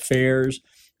international affairs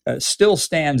still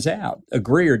stands out,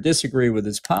 agree or disagree with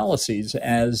his policies,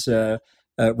 as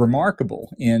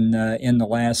remarkable in the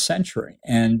last century.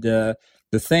 And the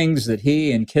things that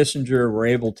he and Kissinger were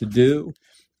able to do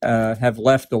have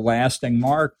left a lasting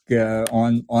mark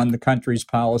on the country's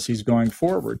policies going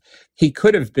forward. He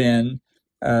could have been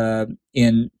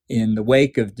in the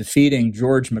wake of defeating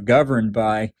George McGovern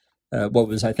by what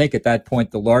was, I think, at that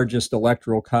point, the largest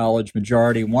electoral college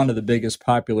majority, one of the biggest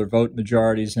popular vote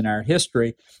majorities in our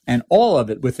history, and all of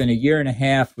it within a year and a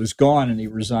half was gone, and he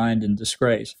resigned in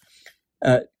disgrace.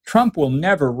 Trump will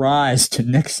never rise to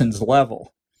Nixon's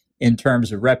level in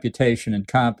terms of reputation and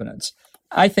competence.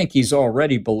 I think he's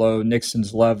already below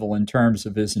Nixon's level in terms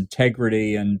of his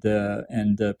integrity and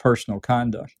personal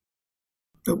conduct.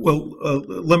 Well,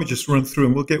 let me just run through,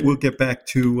 and we'll get back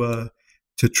to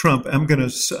Trump. I'm going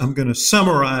to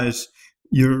summarize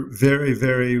your very,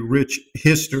 very rich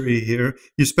history here.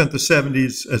 You spent the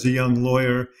 70s as a young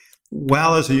lawyer.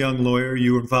 While as a young lawyer,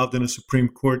 you were involved in a Supreme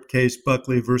Court case,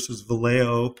 Buckley versus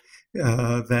Vallejo,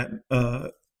 that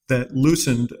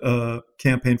loosened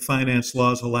campaign finance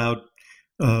laws, allowed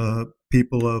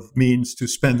people of means to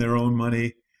spend their own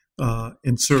money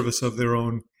in service of their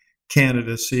own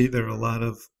candidacy. There are a lot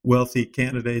of wealthy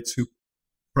candidates who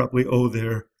probably owe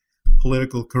their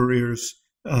political careers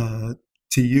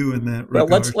to you in that regard.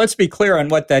 Well, let's be clear on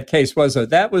what that case was.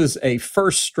 That was a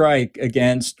first strike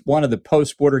against one of the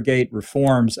post-Watergate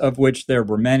reforms, of which there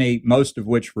were many, most of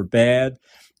which were bad.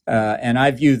 And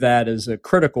I view that as a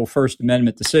critical First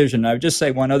Amendment decision. I would just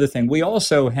say one other thing. We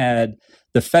also had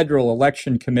the Federal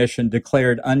Election Commission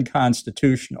declared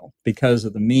unconstitutional because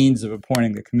of the means of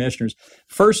appointing the commissioners.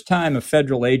 First time a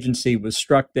federal agency was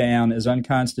struck down as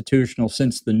unconstitutional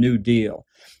since the New Deal.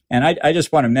 And I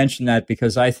just want to mention that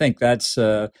because I think that's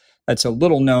a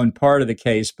little known part of the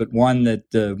case, but one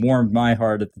that warmed my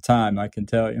heart at the time, I can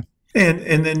tell you.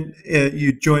 And then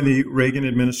you joined the Reagan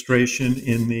administration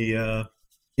in the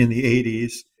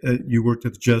 80s. You worked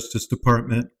at the Justice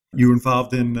Department. You were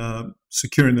involved in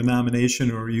securing the nomination,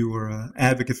 or you were an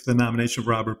advocate for the nomination of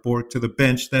Robert Bork to the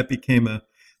bench. That became a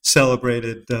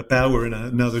celebrated battle. We're in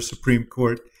another Supreme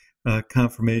Court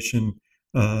confirmation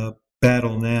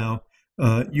battle now.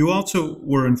 You also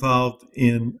were involved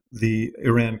in the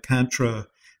Iran-Contra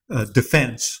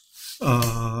defense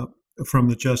from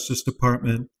the Justice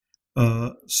Department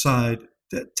side.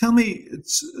 Tell me,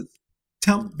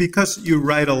 because you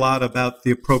write a lot about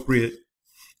the appropriate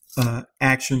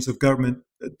actions of government,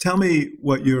 tell me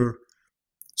what your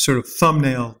sort of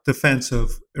thumbnail defense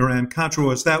of Iran-Contra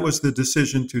was. That was the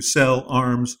decision to sell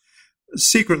arms,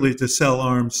 secretly to sell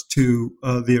arms to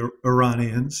the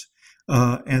Iranians,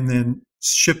 and then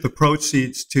ship the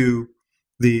proceeds to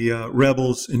the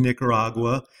rebels in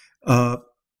Nicaragua,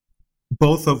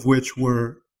 both of which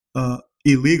were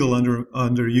illegal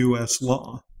under U.S.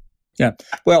 law. Yeah,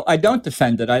 well, I don't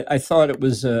defend it. I thought it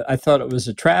was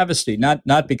a travesty,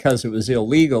 not because it was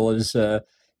illegal, as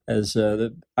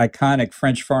the iconic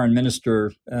French Foreign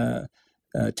Minister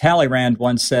Talleyrand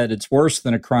once said, "It's worse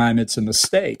than a crime; it's a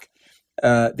mistake."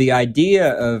 The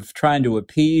idea of trying to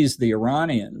appease the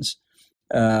Iranians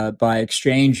by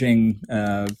exchanging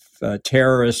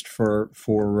terrorists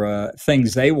for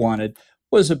things they wanted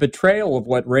was a betrayal of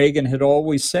what Reagan had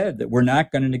always said, that we're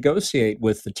not going to negotiate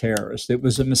with the terrorists. It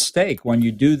was a mistake. When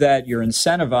you do that, you're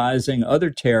incentivizing other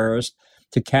terrorists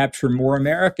to capture more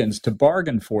Americans, to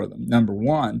bargain for them, number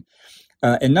one.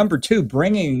 And number two,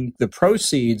 bringing the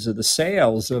proceeds of the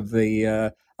sales of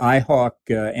the IHawk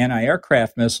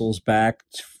anti-aircraft missiles back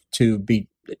to be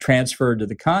transferred to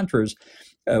the Contras,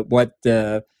 what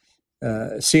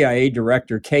CIA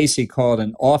Director Casey called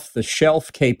an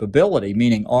off-the-shelf capability,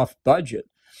 meaning off-budget,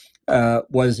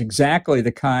 was exactly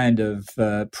the kind of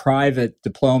private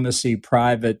diplomacy,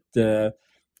 private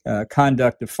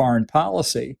conduct of foreign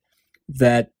policy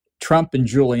that Trump and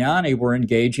Giuliani were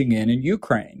engaging in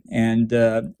Ukraine. And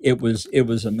it was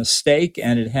a mistake,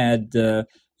 and it had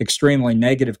extremely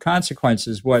negative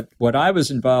consequences. What I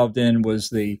was involved in was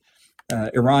the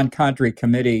Iran-Contra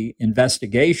Committee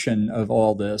investigation of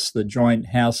all this, the Joint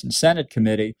House and Senate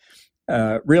Committee,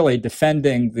 really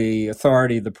defending the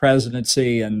authority of the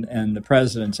presidency and the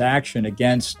president's action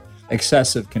against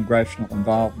excessive congressional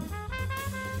involvement.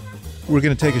 We're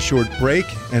going to take a short break,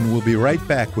 and we'll be right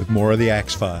back with more of the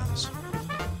Axe Files.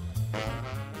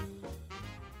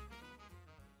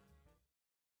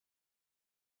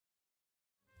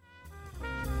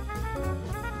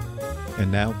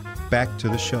 And now, back to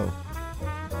the show.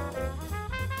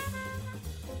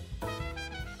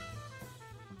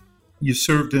 You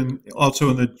served also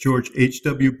in the George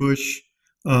H.W. Bush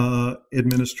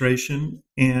administration,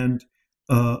 and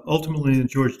ultimately in the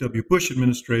George W. Bush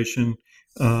administration,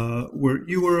 where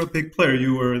you were a big player.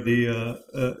 You were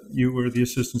the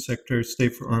Assistant Secretary of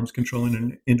State for Arms Control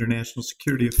and International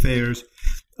Security Affairs.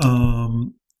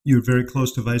 You were very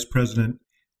close to Vice President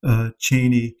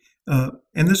Cheney,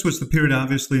 and this was the period,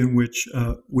 obviously, in which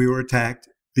we were attacked.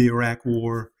 The Iraq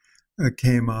War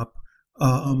came up.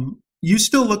 You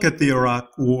still look at the Iraq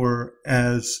War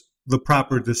as the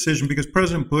proper decision because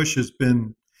President Bush has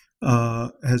been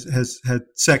has had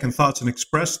second thoughts and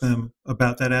expressed them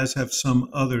about that, as have some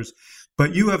others,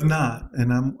 but you have not,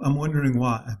 and I'm wondering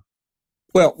why.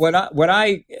 Well, what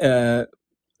I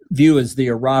view as the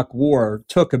Iraq War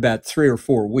took about 3 or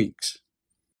 4 weeks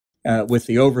with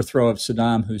the overthrow of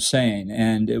Saddam Hussein,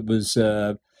 and it was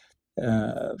a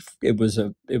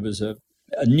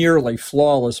nearly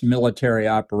flawless military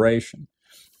operation.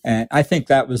 And I think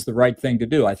that was the right thing to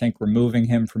do. I think removing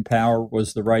him from power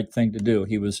was the right thing to do.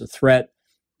 He was a threat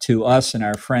to us and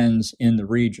our friends in the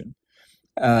region.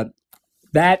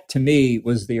 That, to me,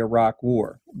 was the Iraq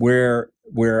War. Where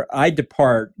I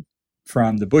depart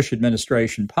from the Bush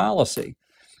administration policy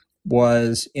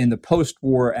was in the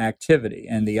post-war activity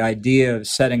and the idea of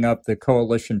setting up the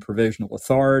Coalition Provisional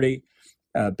Authority,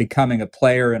 becoming a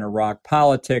player in Iraq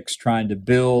politics, trying to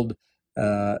build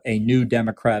a new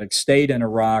democratic state in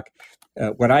Iraq.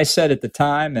 What I said at the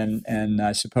time, and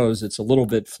I suppose it's a little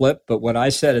bit flipped, but what I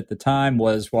said at the time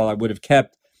was, while I would have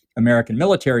kept American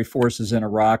military forces in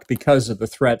Iraq because of the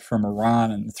threat from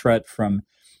Iran and the threat from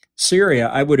Syria,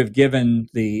 I would have given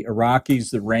the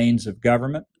Iraqis the reins of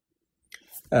government.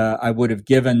 I would have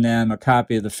given them a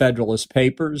copy of the Federalist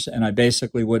Papers, and I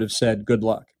basically would have said, good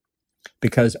luck.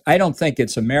 Because I don't think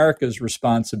it's America's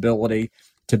responsibility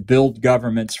to build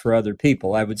governments for other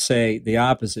people. I would say the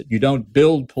opposite. You don't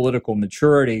build political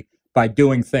maturity by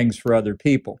doing things for other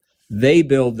people. They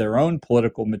build their own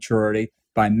political maturity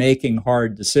by making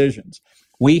hard decisions.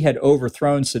 We had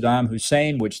overthrown Saddam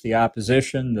Hussein, which the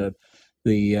opposition,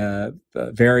 the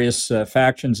various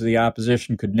factions of the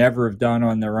opposition could never have done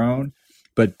on their own.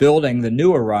 But building the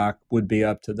new Iraq would be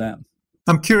up to them.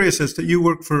 I'm curious as to, you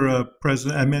work for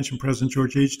President, I mentioned President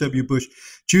George H.W. Bush.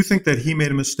 Do you think that he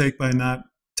made a mistake by not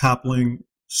toppling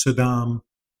Saddam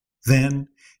then?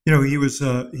 You know,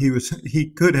 he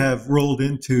could have rolled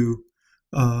into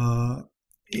the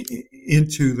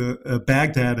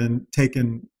Baghdad and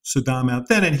taken Saddam out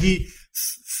then, and he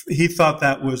thought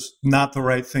that was not the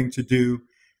right thing to do,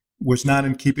 was not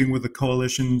in keeping with the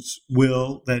coalition's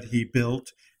will that he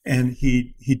built, and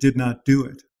he did not do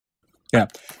it. Yeah.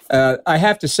 I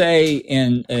have to say,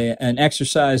 in an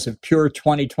exercise of pure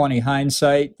 20/20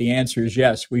 hindsight, the answer is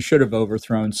yes, we should have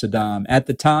overthrown Saddam. At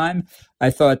the time, I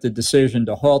thought the decision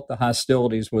to halt the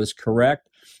hostilities was correct,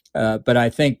 but I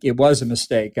think it was a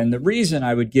mistake. And the reason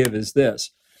I would give is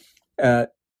this.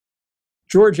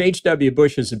 George H.W.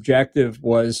 Bush's objective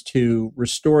was to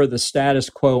restore the status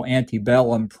quo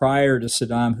antebellum prior to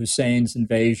Saddam Hussein's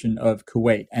invasion of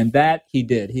Kuwait. And that he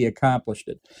did. He accomplished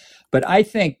it. But I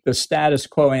think the status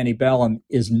quo antebellum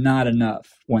is not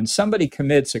enough. When somebody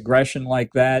commits aggression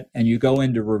like that and you go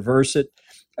in to reverse it,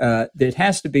 there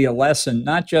has to be a lesson,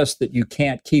 not just that you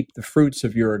can't keep the fruits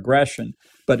of your aggression,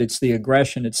 but it's the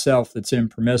aggression itself that's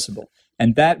impermissible.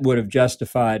 And that would have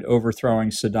justified overthrowing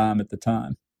Saddam at the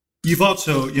time. You've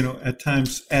also, at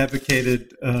times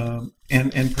advocated,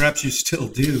 and perhaps you still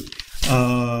do,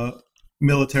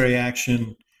 military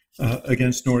action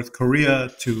against North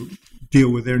Korea to deal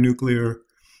with their nuclear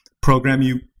program.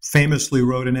 You famously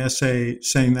wrote an essay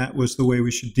saying that was the way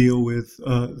we should deal with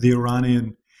the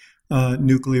Iranian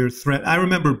nuclear threat. I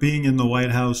remember being in the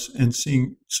White House and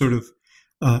seeing sort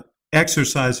of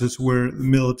exercises where the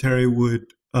military would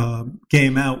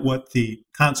game out what the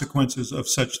consequences of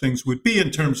such things would be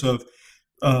in terms of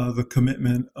the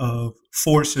commitment of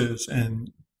forces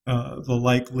and the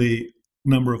likely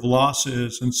number of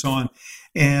losses and so on.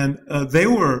 And they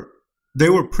were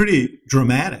pretty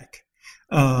dramatic.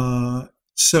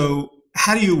 So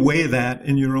how do you weigh that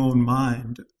in your own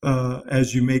mind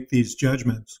as you make these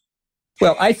judgments?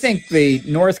 Well, I think the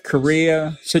North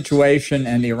Korea situation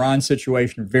and the Iran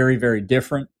situation are very, very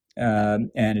different. And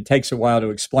it takes a while to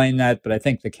explain that, but I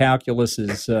think the calculus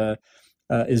is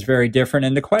very different.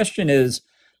 And the question is,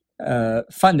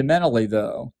 fundamentally,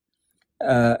 though,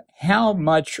 how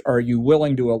much are you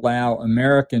willing to allow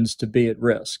Americans to be at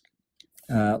risk?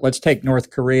 Let's take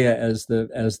North Korea as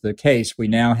the case. We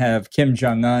now have Kim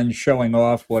Jong-un showing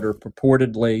off what are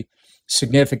purportedly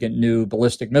significant new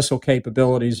ballistic missile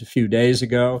capabilities a few days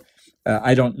ago.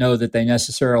 I don't know that they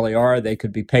necessarily are. They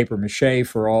could be paper mache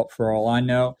for all I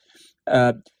know.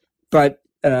 But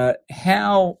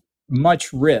how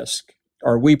much risk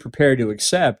are we prepared to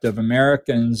accept of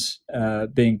Americans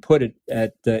being put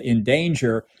in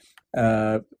danger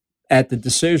at the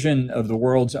decision of the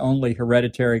world's only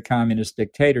hereditary communist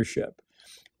dictatorship?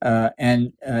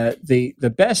 And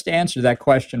the best answer to that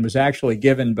question was actually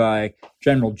given by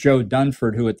General Joe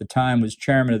Dunford, who at the time was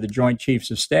chairman of the Joint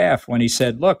Chiefs of Staff, when he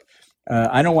said, look,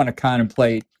 I don't want to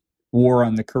contemplate war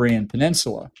on the Korean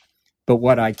Peninsula, but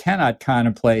what I cannot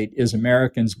contemplate is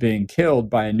Americans being killed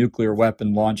by a nuclear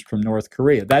weapon launched from North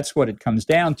Korea. That's what it comes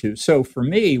down to. So for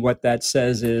me, what that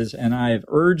says is, and I have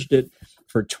urged it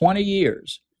for 20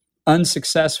 years,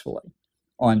 unsuccessfully,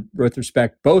 with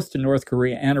respect both to North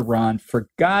Korea and Iran, for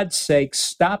God's sake,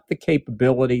 stop the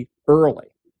capability early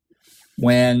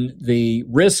when the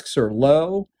risks are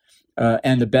low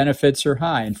and the benefits are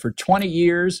high. And for 20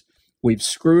 years, we've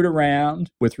screwed around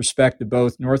with respect to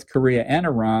both North Korea and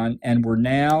Iran, and we're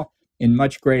now in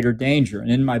much greater danger.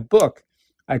 And in my book,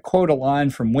 I quote a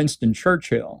line from Winston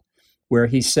Churchill, where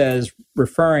he says,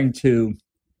 referring to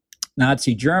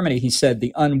Nazi Germany, he said,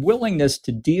 the unwillingness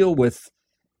to deal with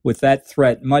that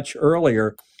threat much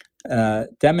earlier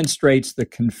demonstrates the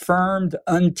confirmed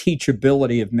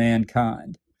unteachability of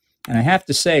mankind. And I have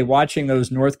to say, watching those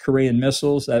North Korean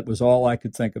missiles, that was all I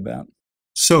could think about.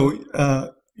 So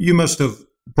you must have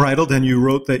bridled, and you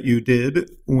wrote that you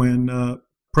did, when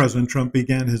President Trump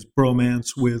began his bromance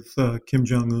with Kim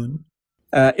Jong-un.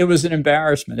 It was an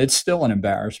embarrassment. It's still an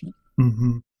embarrassment.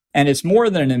 Mm-hmm. And it's more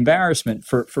than an embarrassment.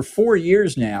 For 4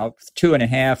 years now,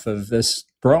 2.5 of this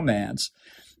bromance,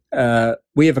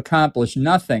 we have accomplished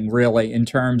nothing really in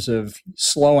terms of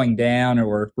slowing down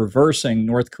or reversing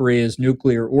North Korea's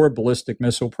nuclear or ballistic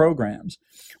missile programs,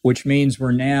 which means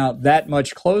we're now that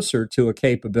much closer to a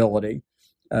capability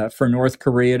for North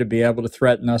Korea to be able to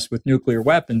threaten us with nuclear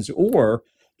weapons, or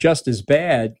just as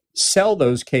bad, sell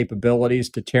those capabilities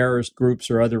to terrorist groups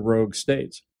or other rogue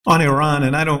states. On Iran,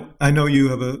 and I know you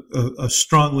have a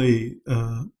strongly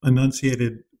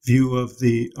enunciated view of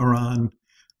the Iran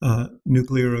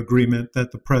nuclear agreement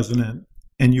that the president,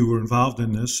 and you were involved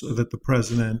in this, that the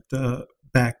president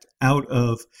backed out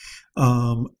of,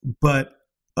 but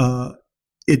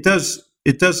it does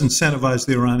incentivize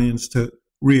the Iranians to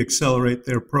reaccelerate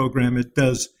their program. It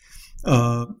does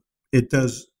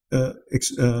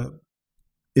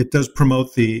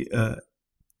promote the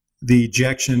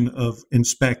ejection of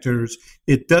inspectors.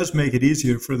 It does make it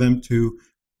easier for them to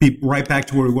be right back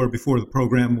to where we were before the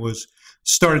program was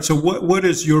started. So what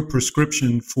is your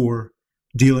prescription for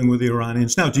dealing with the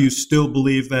Iranians? Now, do you still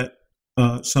believe that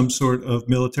some sort of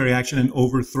military action and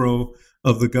overthrow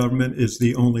of the government is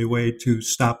the only way to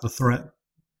stop the threat?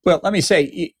 Well, let me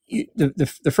say,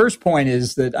 the first point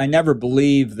is that I never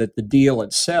believed that the deal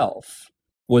itself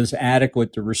was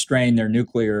adequate to restrain their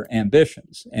nuclear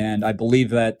ambitions, and I believe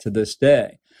that to this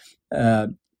day.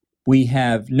 We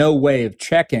have no way of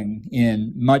checking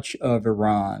in much of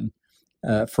Iran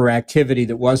for activity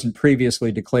that wasn't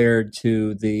previously declared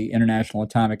to the International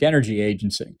Atomic Energy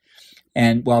Agency.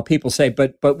 And while people say,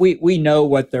 but we know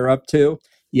what they're up to,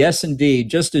 yes, indeed.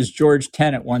 Just as George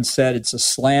Tenet once said, it's a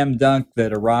slam dunk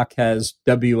that Iraq has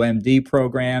WMD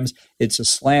programs. It's a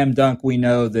slam dunk we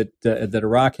know that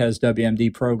Iraq has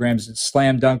WMD programs. It's a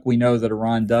slam dunk we know that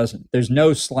Iran doesn't. There's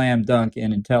no slam dunk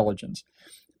in intelligence.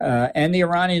 And the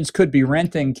Iranians could be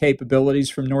renting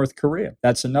capabilities from North Korea.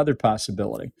 That's another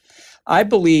possibility. I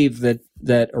believe that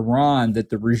Iran, that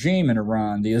the regime in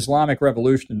Iran, the Islamic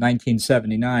Revolution of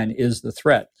 1979, is the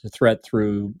threat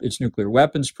through its nuclear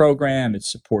weapons program,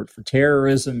 its support for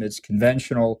terrorism, its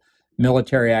conventional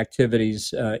military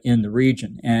activities in the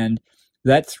region. And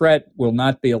that threat will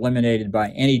not be eliminated by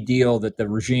any deal that the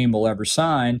regime will ever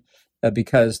sign,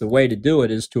 because the way to do it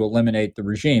is to eliminate the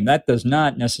regime. That does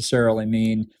not necessarily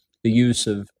mean the use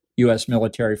of U.S.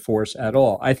 military force at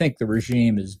all. I think the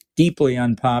regime is deeply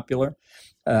unpopular.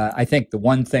 I think the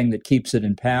one thing that keeps it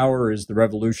in power is the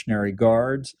Revolutionary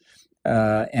Guards.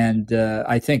 And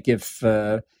I think if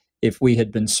we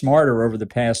had been smarter over the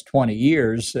past 20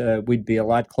 years, we'd be a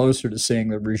lot closer to seeing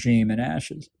the regime in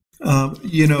ashes.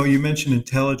 You mentioned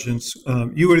intelligence.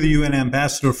 You were the UN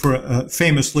ambassador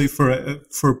famously for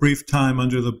a brief time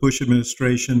under the Bush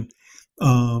administration.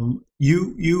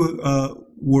 You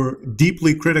were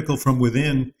deeply critical from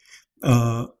within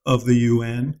of the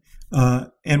UN,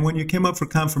 and when you came up for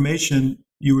confirmation,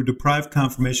 you were deprived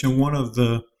confirmation. One of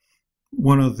the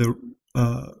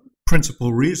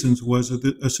principal reasons was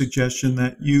a suggestion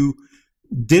that you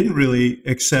didn't really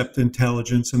accept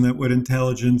intelligence, and that what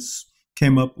intelligence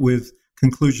came up with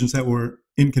conclusions that were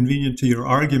inconvenient to your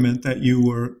argument, that you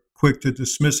were quick to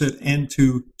dismiss it and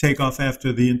to take off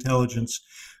after the intelligence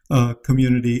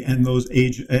community and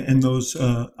those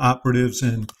operatives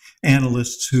and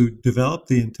analysts who developed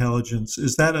the intelligence.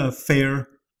 Is that a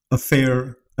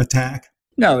fair attack?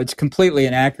 No, it's completely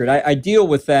inaccurate. I deal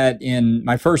with that in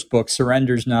my first book,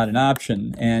 Surrender's Not an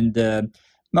Option, and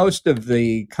most of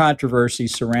the controversy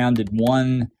surrounded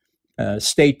one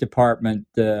State Department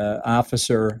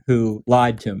officer who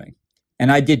lied to me.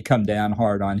 And I did come down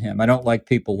hard on him. I don't like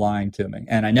people lying to me,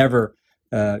 and I never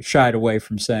shied away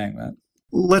from saying that.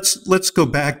 Let's go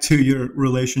back to your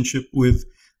relationship with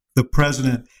the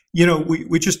president.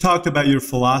 We just talked about your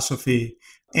philosophy,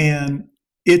 and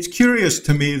it's curious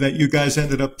to me that you guys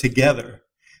ended up together,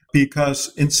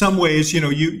 because in some ways,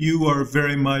 you are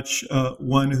very much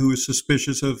one who is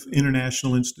suspicious of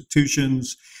international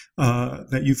institutions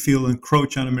that you feel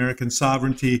encroach on American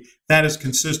sovereignty. That is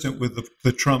consistent with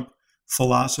the Trump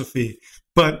philosophy.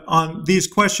 But on these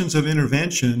questions of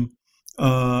intervention,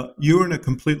 you're in a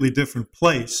completely different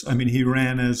place. I mean, he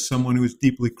ran as someone who was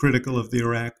deeply critical of the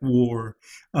Iraq War.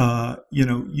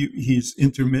 He's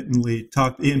intermittently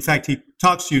talked. In fact, he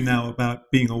talks to you now about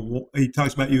he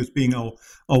talks about you as being a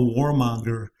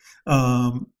warmonger.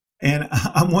 And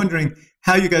I'm wondering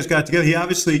how you guys got together. He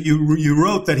obviously, you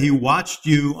wrote that he watched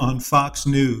you on Fox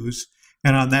News,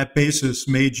 and on that basis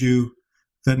made you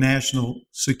the national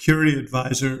security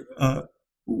advisor.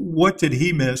 What did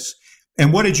he miss?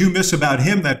 And what did you miss about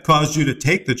him that caused you to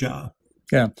take the job?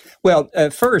 Yeah. Well,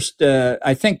 first,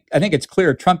 I think it's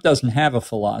clear Trump doesn't have a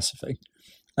philosophy.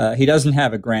 He doesn't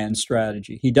have a grand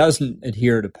strategy. He doesn't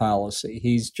adhere to policy.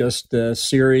 He's just a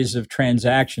series of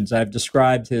transactions. I've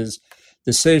described his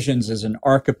decisions as an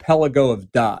archipelago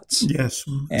of dots. Yes,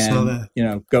 and saw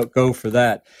that. Go for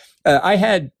that. I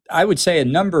had, I would say, a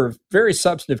number of very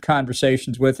substantive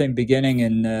conversations with him beginning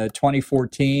in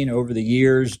 2014, over the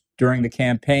years, during the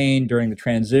campaign, during the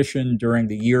transition, during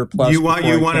the year plus. You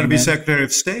wanted to be Secretary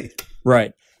of State.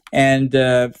 Right. And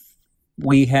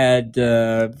we had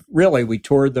we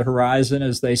toured the horizon,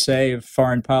 as they say, of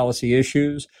foreign policy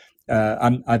issues.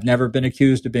 I've never been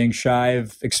accused of being shy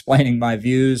of explaining my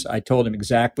views. I told him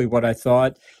exactly what I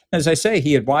thought. As I say,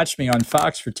 he had watched me on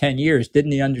Fox for 10 years.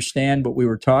 Didn't he understand what we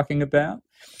were talking about?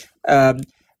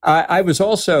 I was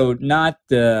also not,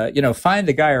 find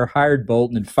the guy who hired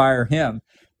Bolton and fire him.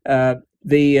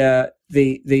 The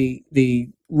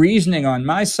reasoning on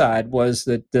my side was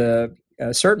that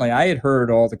certainly I had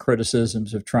heard all the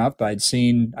criticisms of Trump.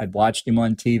 I'd watched him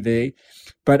on TV.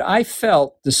 But I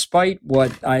felt, despite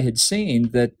what I had seen,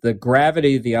 that the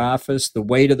gravity of the office, the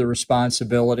weight of the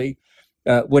responsibility,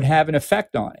 would have an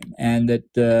effect on him, and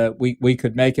that we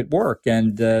could make it work.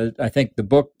 And I think the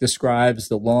book describes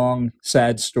the long,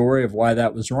 sad story of why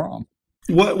that was wrong.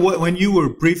 When you were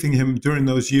briefing him during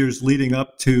those years leading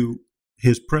up to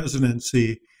his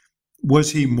presidency,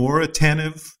 was he more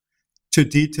attentive to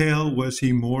detail? Was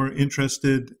he more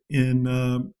interested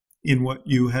in what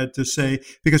you had to say?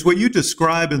 Because what you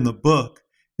describe in the book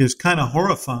is kind of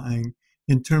horrifying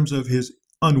in terms of his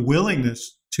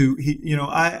unwillingness to.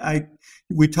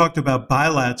 We talked about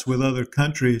bilats with other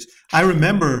countries. I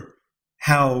remember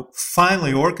how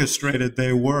finely orchestrated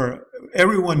they were.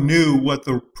 Everyone knew what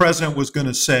the president was going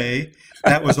to say.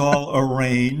 That was all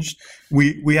arranged.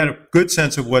 We had a good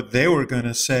sense of what they were going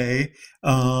to say,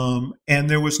 and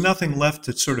there was nothing left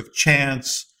to sort of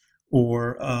chance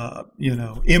or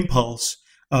impulse.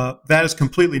 That is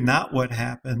completely not what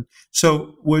happened.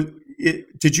 So,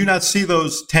 did you not see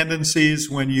those tendencies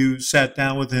when you sat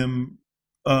down with him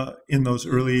in those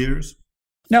early years?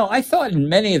 No, I thought in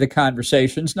many of the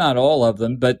conversations, not all of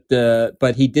them, but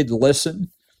he did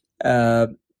listen.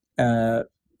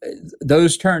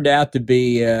 Those turned out to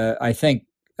be, I think,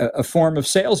 a form of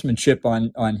salesmanship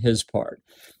on his part,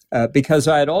 because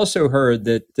I had also heard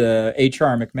that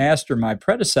H.R. McMaster, my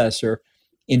predecessor,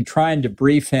 in trying to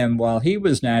brief him while he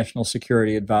was National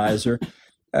Security Advisor,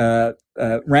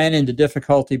 ran into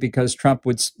difficulty because Trump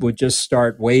would just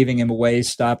start waving him away,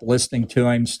 stop listening to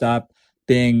him, stop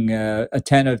being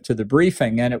attentive to the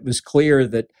briefing, and it was clear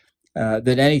that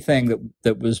anything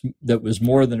that was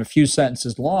more than a few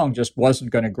sentences long just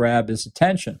wasn't going to grab his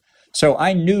attention. So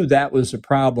I knew that was a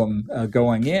problem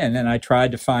going in, and I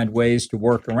tried to find ways to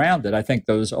work around it. I think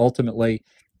those ultimately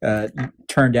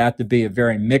turned out to be a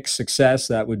very mixed success.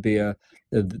 That would be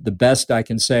the best I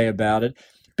can say about it,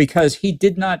 because he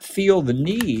did not feel the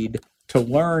need to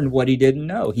learn what he didn't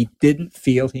know. He didn't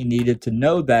feel he needed to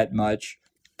know that much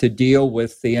to deal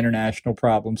with the international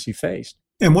problems he faced.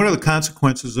 And what are the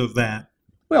consequences of that?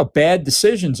 Well, bad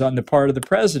decisions on the part of the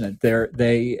president.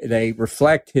 They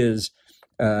reflect his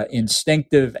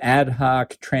instinctive, ad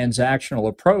hoc, transactional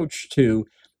approach to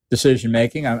decision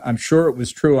making. I'm sure it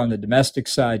was true on the domestic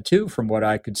side too, from what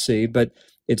I could see. But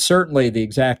it's certainly the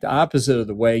exact opposite of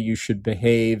the way you should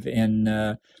behave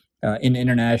in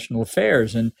international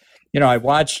affairs. And I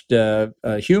watched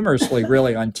humorously,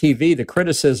 really, on TV, the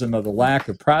criticism of the lack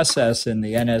of process in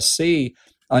the NSC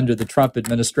under the Trump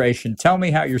administration. Tell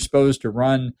me how you're supposed to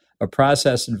run a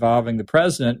process involving the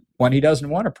president when he doesn't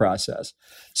want a process.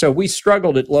 So we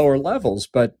struggled at lower levels,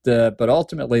 but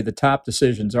ultimately the top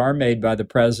decisions are made by the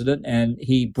president, and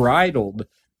he bridled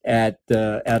at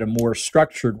a more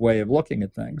structured way of looking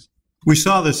at things. We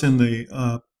saw this in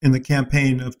the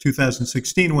campaign of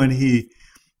 2016 when he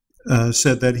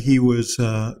said that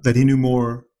he knew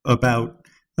more about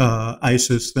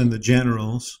ISIS than the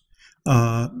generals.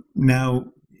 Now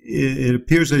it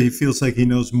appears that he feels like he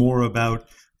knows more about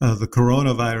the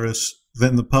coronavirus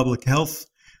than the public health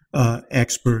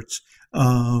experts.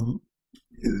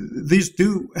 These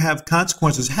do have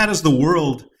consequences. How does the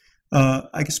world?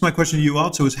 I guess my question to you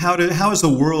also is how is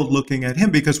the world looking at him?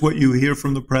 Because what you hear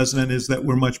from the president is that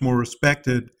we're much more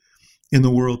respected in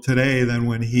the world today than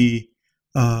when he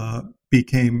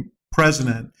became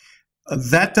president.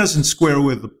 That doesn't square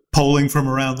with the polling from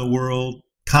around the world,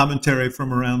 commentary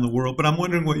from around the world, but I'm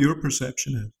wondering what your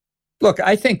perception is. Look,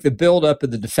 I think the buildup of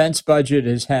the defense budget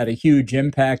has had a huge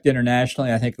impact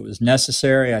internationally. I think it was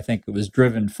necessary. I think it was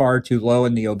driven far too low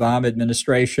in the Obama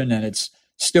administration, and it's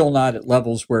still not at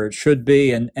levels where it should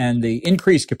be. And the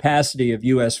increased capacity of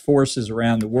U.S. forces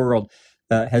around the world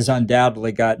has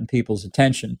undoubtedly gotten people's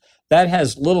attention. That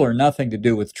has little or nothing to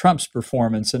do with Trump's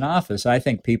performance in office. I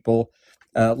think people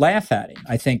laugh at him.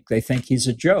 I think they think he's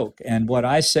a joke. And what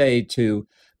I say to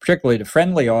particularly to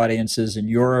friendly audiences in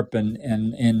Europe and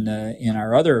in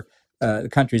our other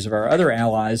countries of our other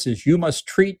allies is you must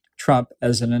treat Trump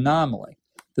as an anomaly.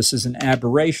 This is an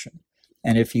aberration.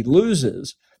 And if he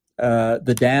loses,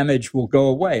 the damage will go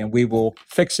away and we will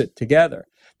fix it together.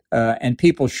 And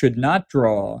people should not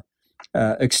draw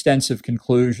extensive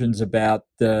conclusions about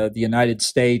the United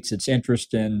States, its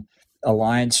interest in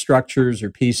alliance structures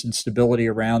or peace and stability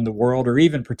around the world, or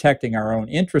even protecting our own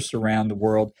interests around the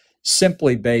world,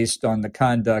 simply based on the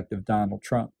conduct of Donald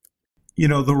Trump.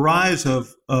 The rise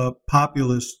of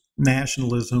populist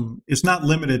nationalism is not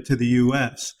limited to the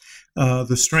U.S.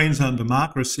 The strains on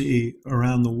democracy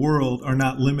around the world are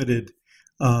not limited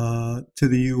to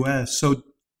the U.S. So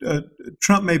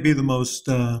Trump may be the most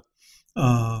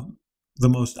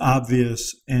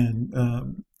obvious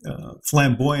and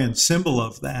flamboyant symbol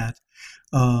of that.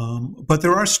 But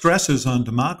there are stresses on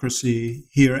democracy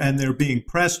here, and they're being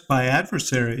pressed by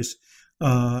adversaries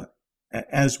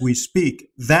as we speak.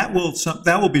 That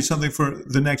will be something for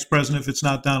the next president, if it's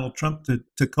not Donald Trump,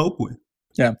 to cope with.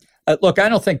 Yeah. Look, I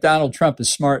don't think Donald Trump is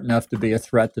smart enough to be a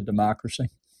threat to democracy.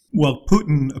 Well,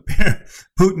 Putin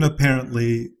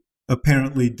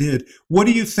apparently did. What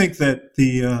do you think that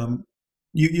the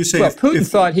you say? Well, Putin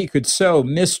thought he could sow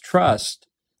mistrust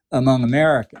among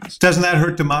Americans. Doesn't that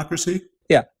hurt democracy?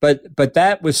 Yeah, but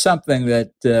that was something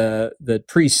that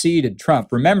preceded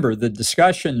Trump. Remember the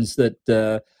discussions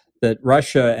that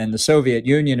Russia and the Soviet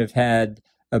Union have had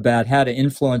about how to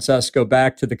influence us go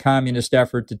back to the communist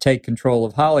effort to take control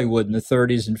of Hollywood in the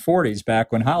 30s and 40s, back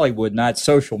when Hollywood, not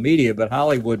social media, but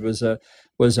Hollywood was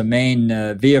a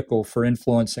main vehicle for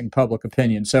influencing public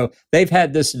opinion. So they've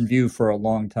had this in view for a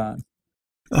long time.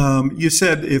 You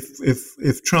said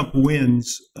if Trump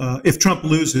wins, if Trump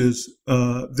loses,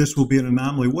 this will be an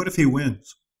anomaly. What if he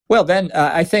wins? Well, then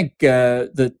I think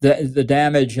the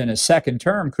damage in a second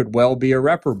term could well be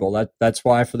irreparable. That's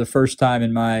why, for the first time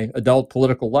in my adult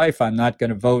political life, I'm not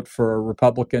going to vote for a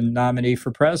Republican nominee for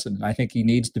president. I think he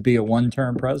needs to be a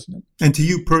one-term president. And to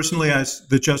you personally, as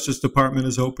the Justice Department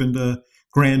has opened a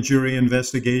grand jury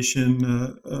investigation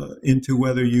into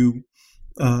whether you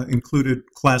included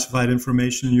classified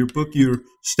information in your book, you're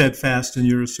steadfast in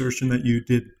your assertion that you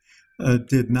did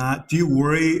not. Do you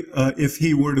worry if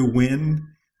he were to win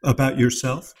about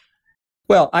yourself?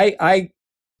 Well, I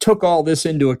took all this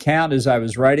into account as I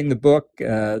was writing the book.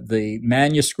 The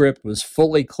manuscript was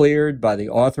fully cleared by the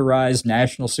authorized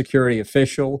national security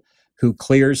official who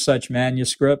clears such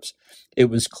manuscripts. It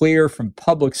was clear from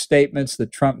public statements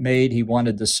that Trump made he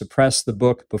wanted to suppress the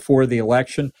book before the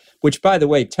election, which, by the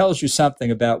way, tells you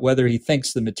something about whether he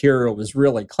thinks the material was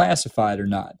really classified or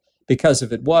not. Because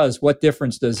if it was, what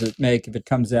difference does it make if it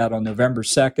comes out on November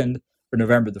 2nd or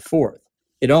November the 4th?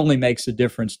 It only makes a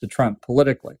difference to Trump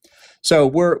politically. So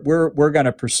we're going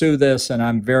to pursue this, and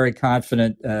I'm very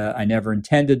confident. I never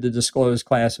intended to disclose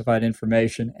classified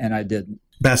information, and I didn't.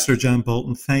 Ambassador John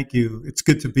Bolton, thank you. It's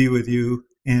good to be with you,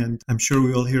 and I'm sure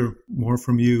we will hear more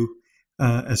from you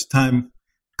as time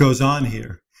goes on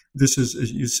here. This is,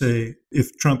 as you say,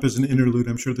 if Trump is an interlude,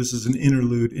 I'm sure this is an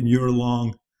interlude in your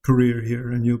long career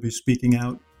here, and you'll be speaking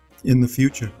out in the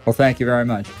future. Well, thank you very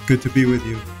much. Good to be with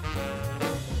you.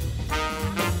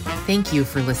 Thank you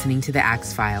for listening to The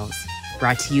Axe Files,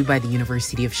 brought to you by the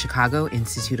University of Chicago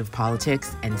Institute of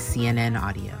Politics and CNN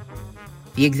Audio.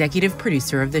 The executive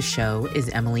producer of the show is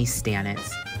Emily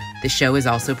Stanitz. The show is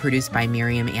also produced by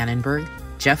Miriam Annenberg,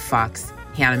 Jeff Fox,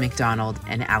 Hannah McDonald,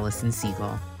 and Allison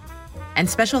Siegel. And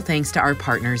special thanks to our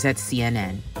partners at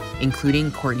CNN,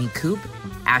 including Courtney Koop,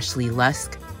 Ashley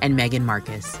Lusk, and Megan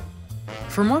Marcus.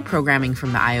 For more programming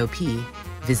from the IOP,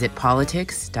 visit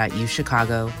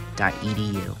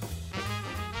politics.uchicago.edu.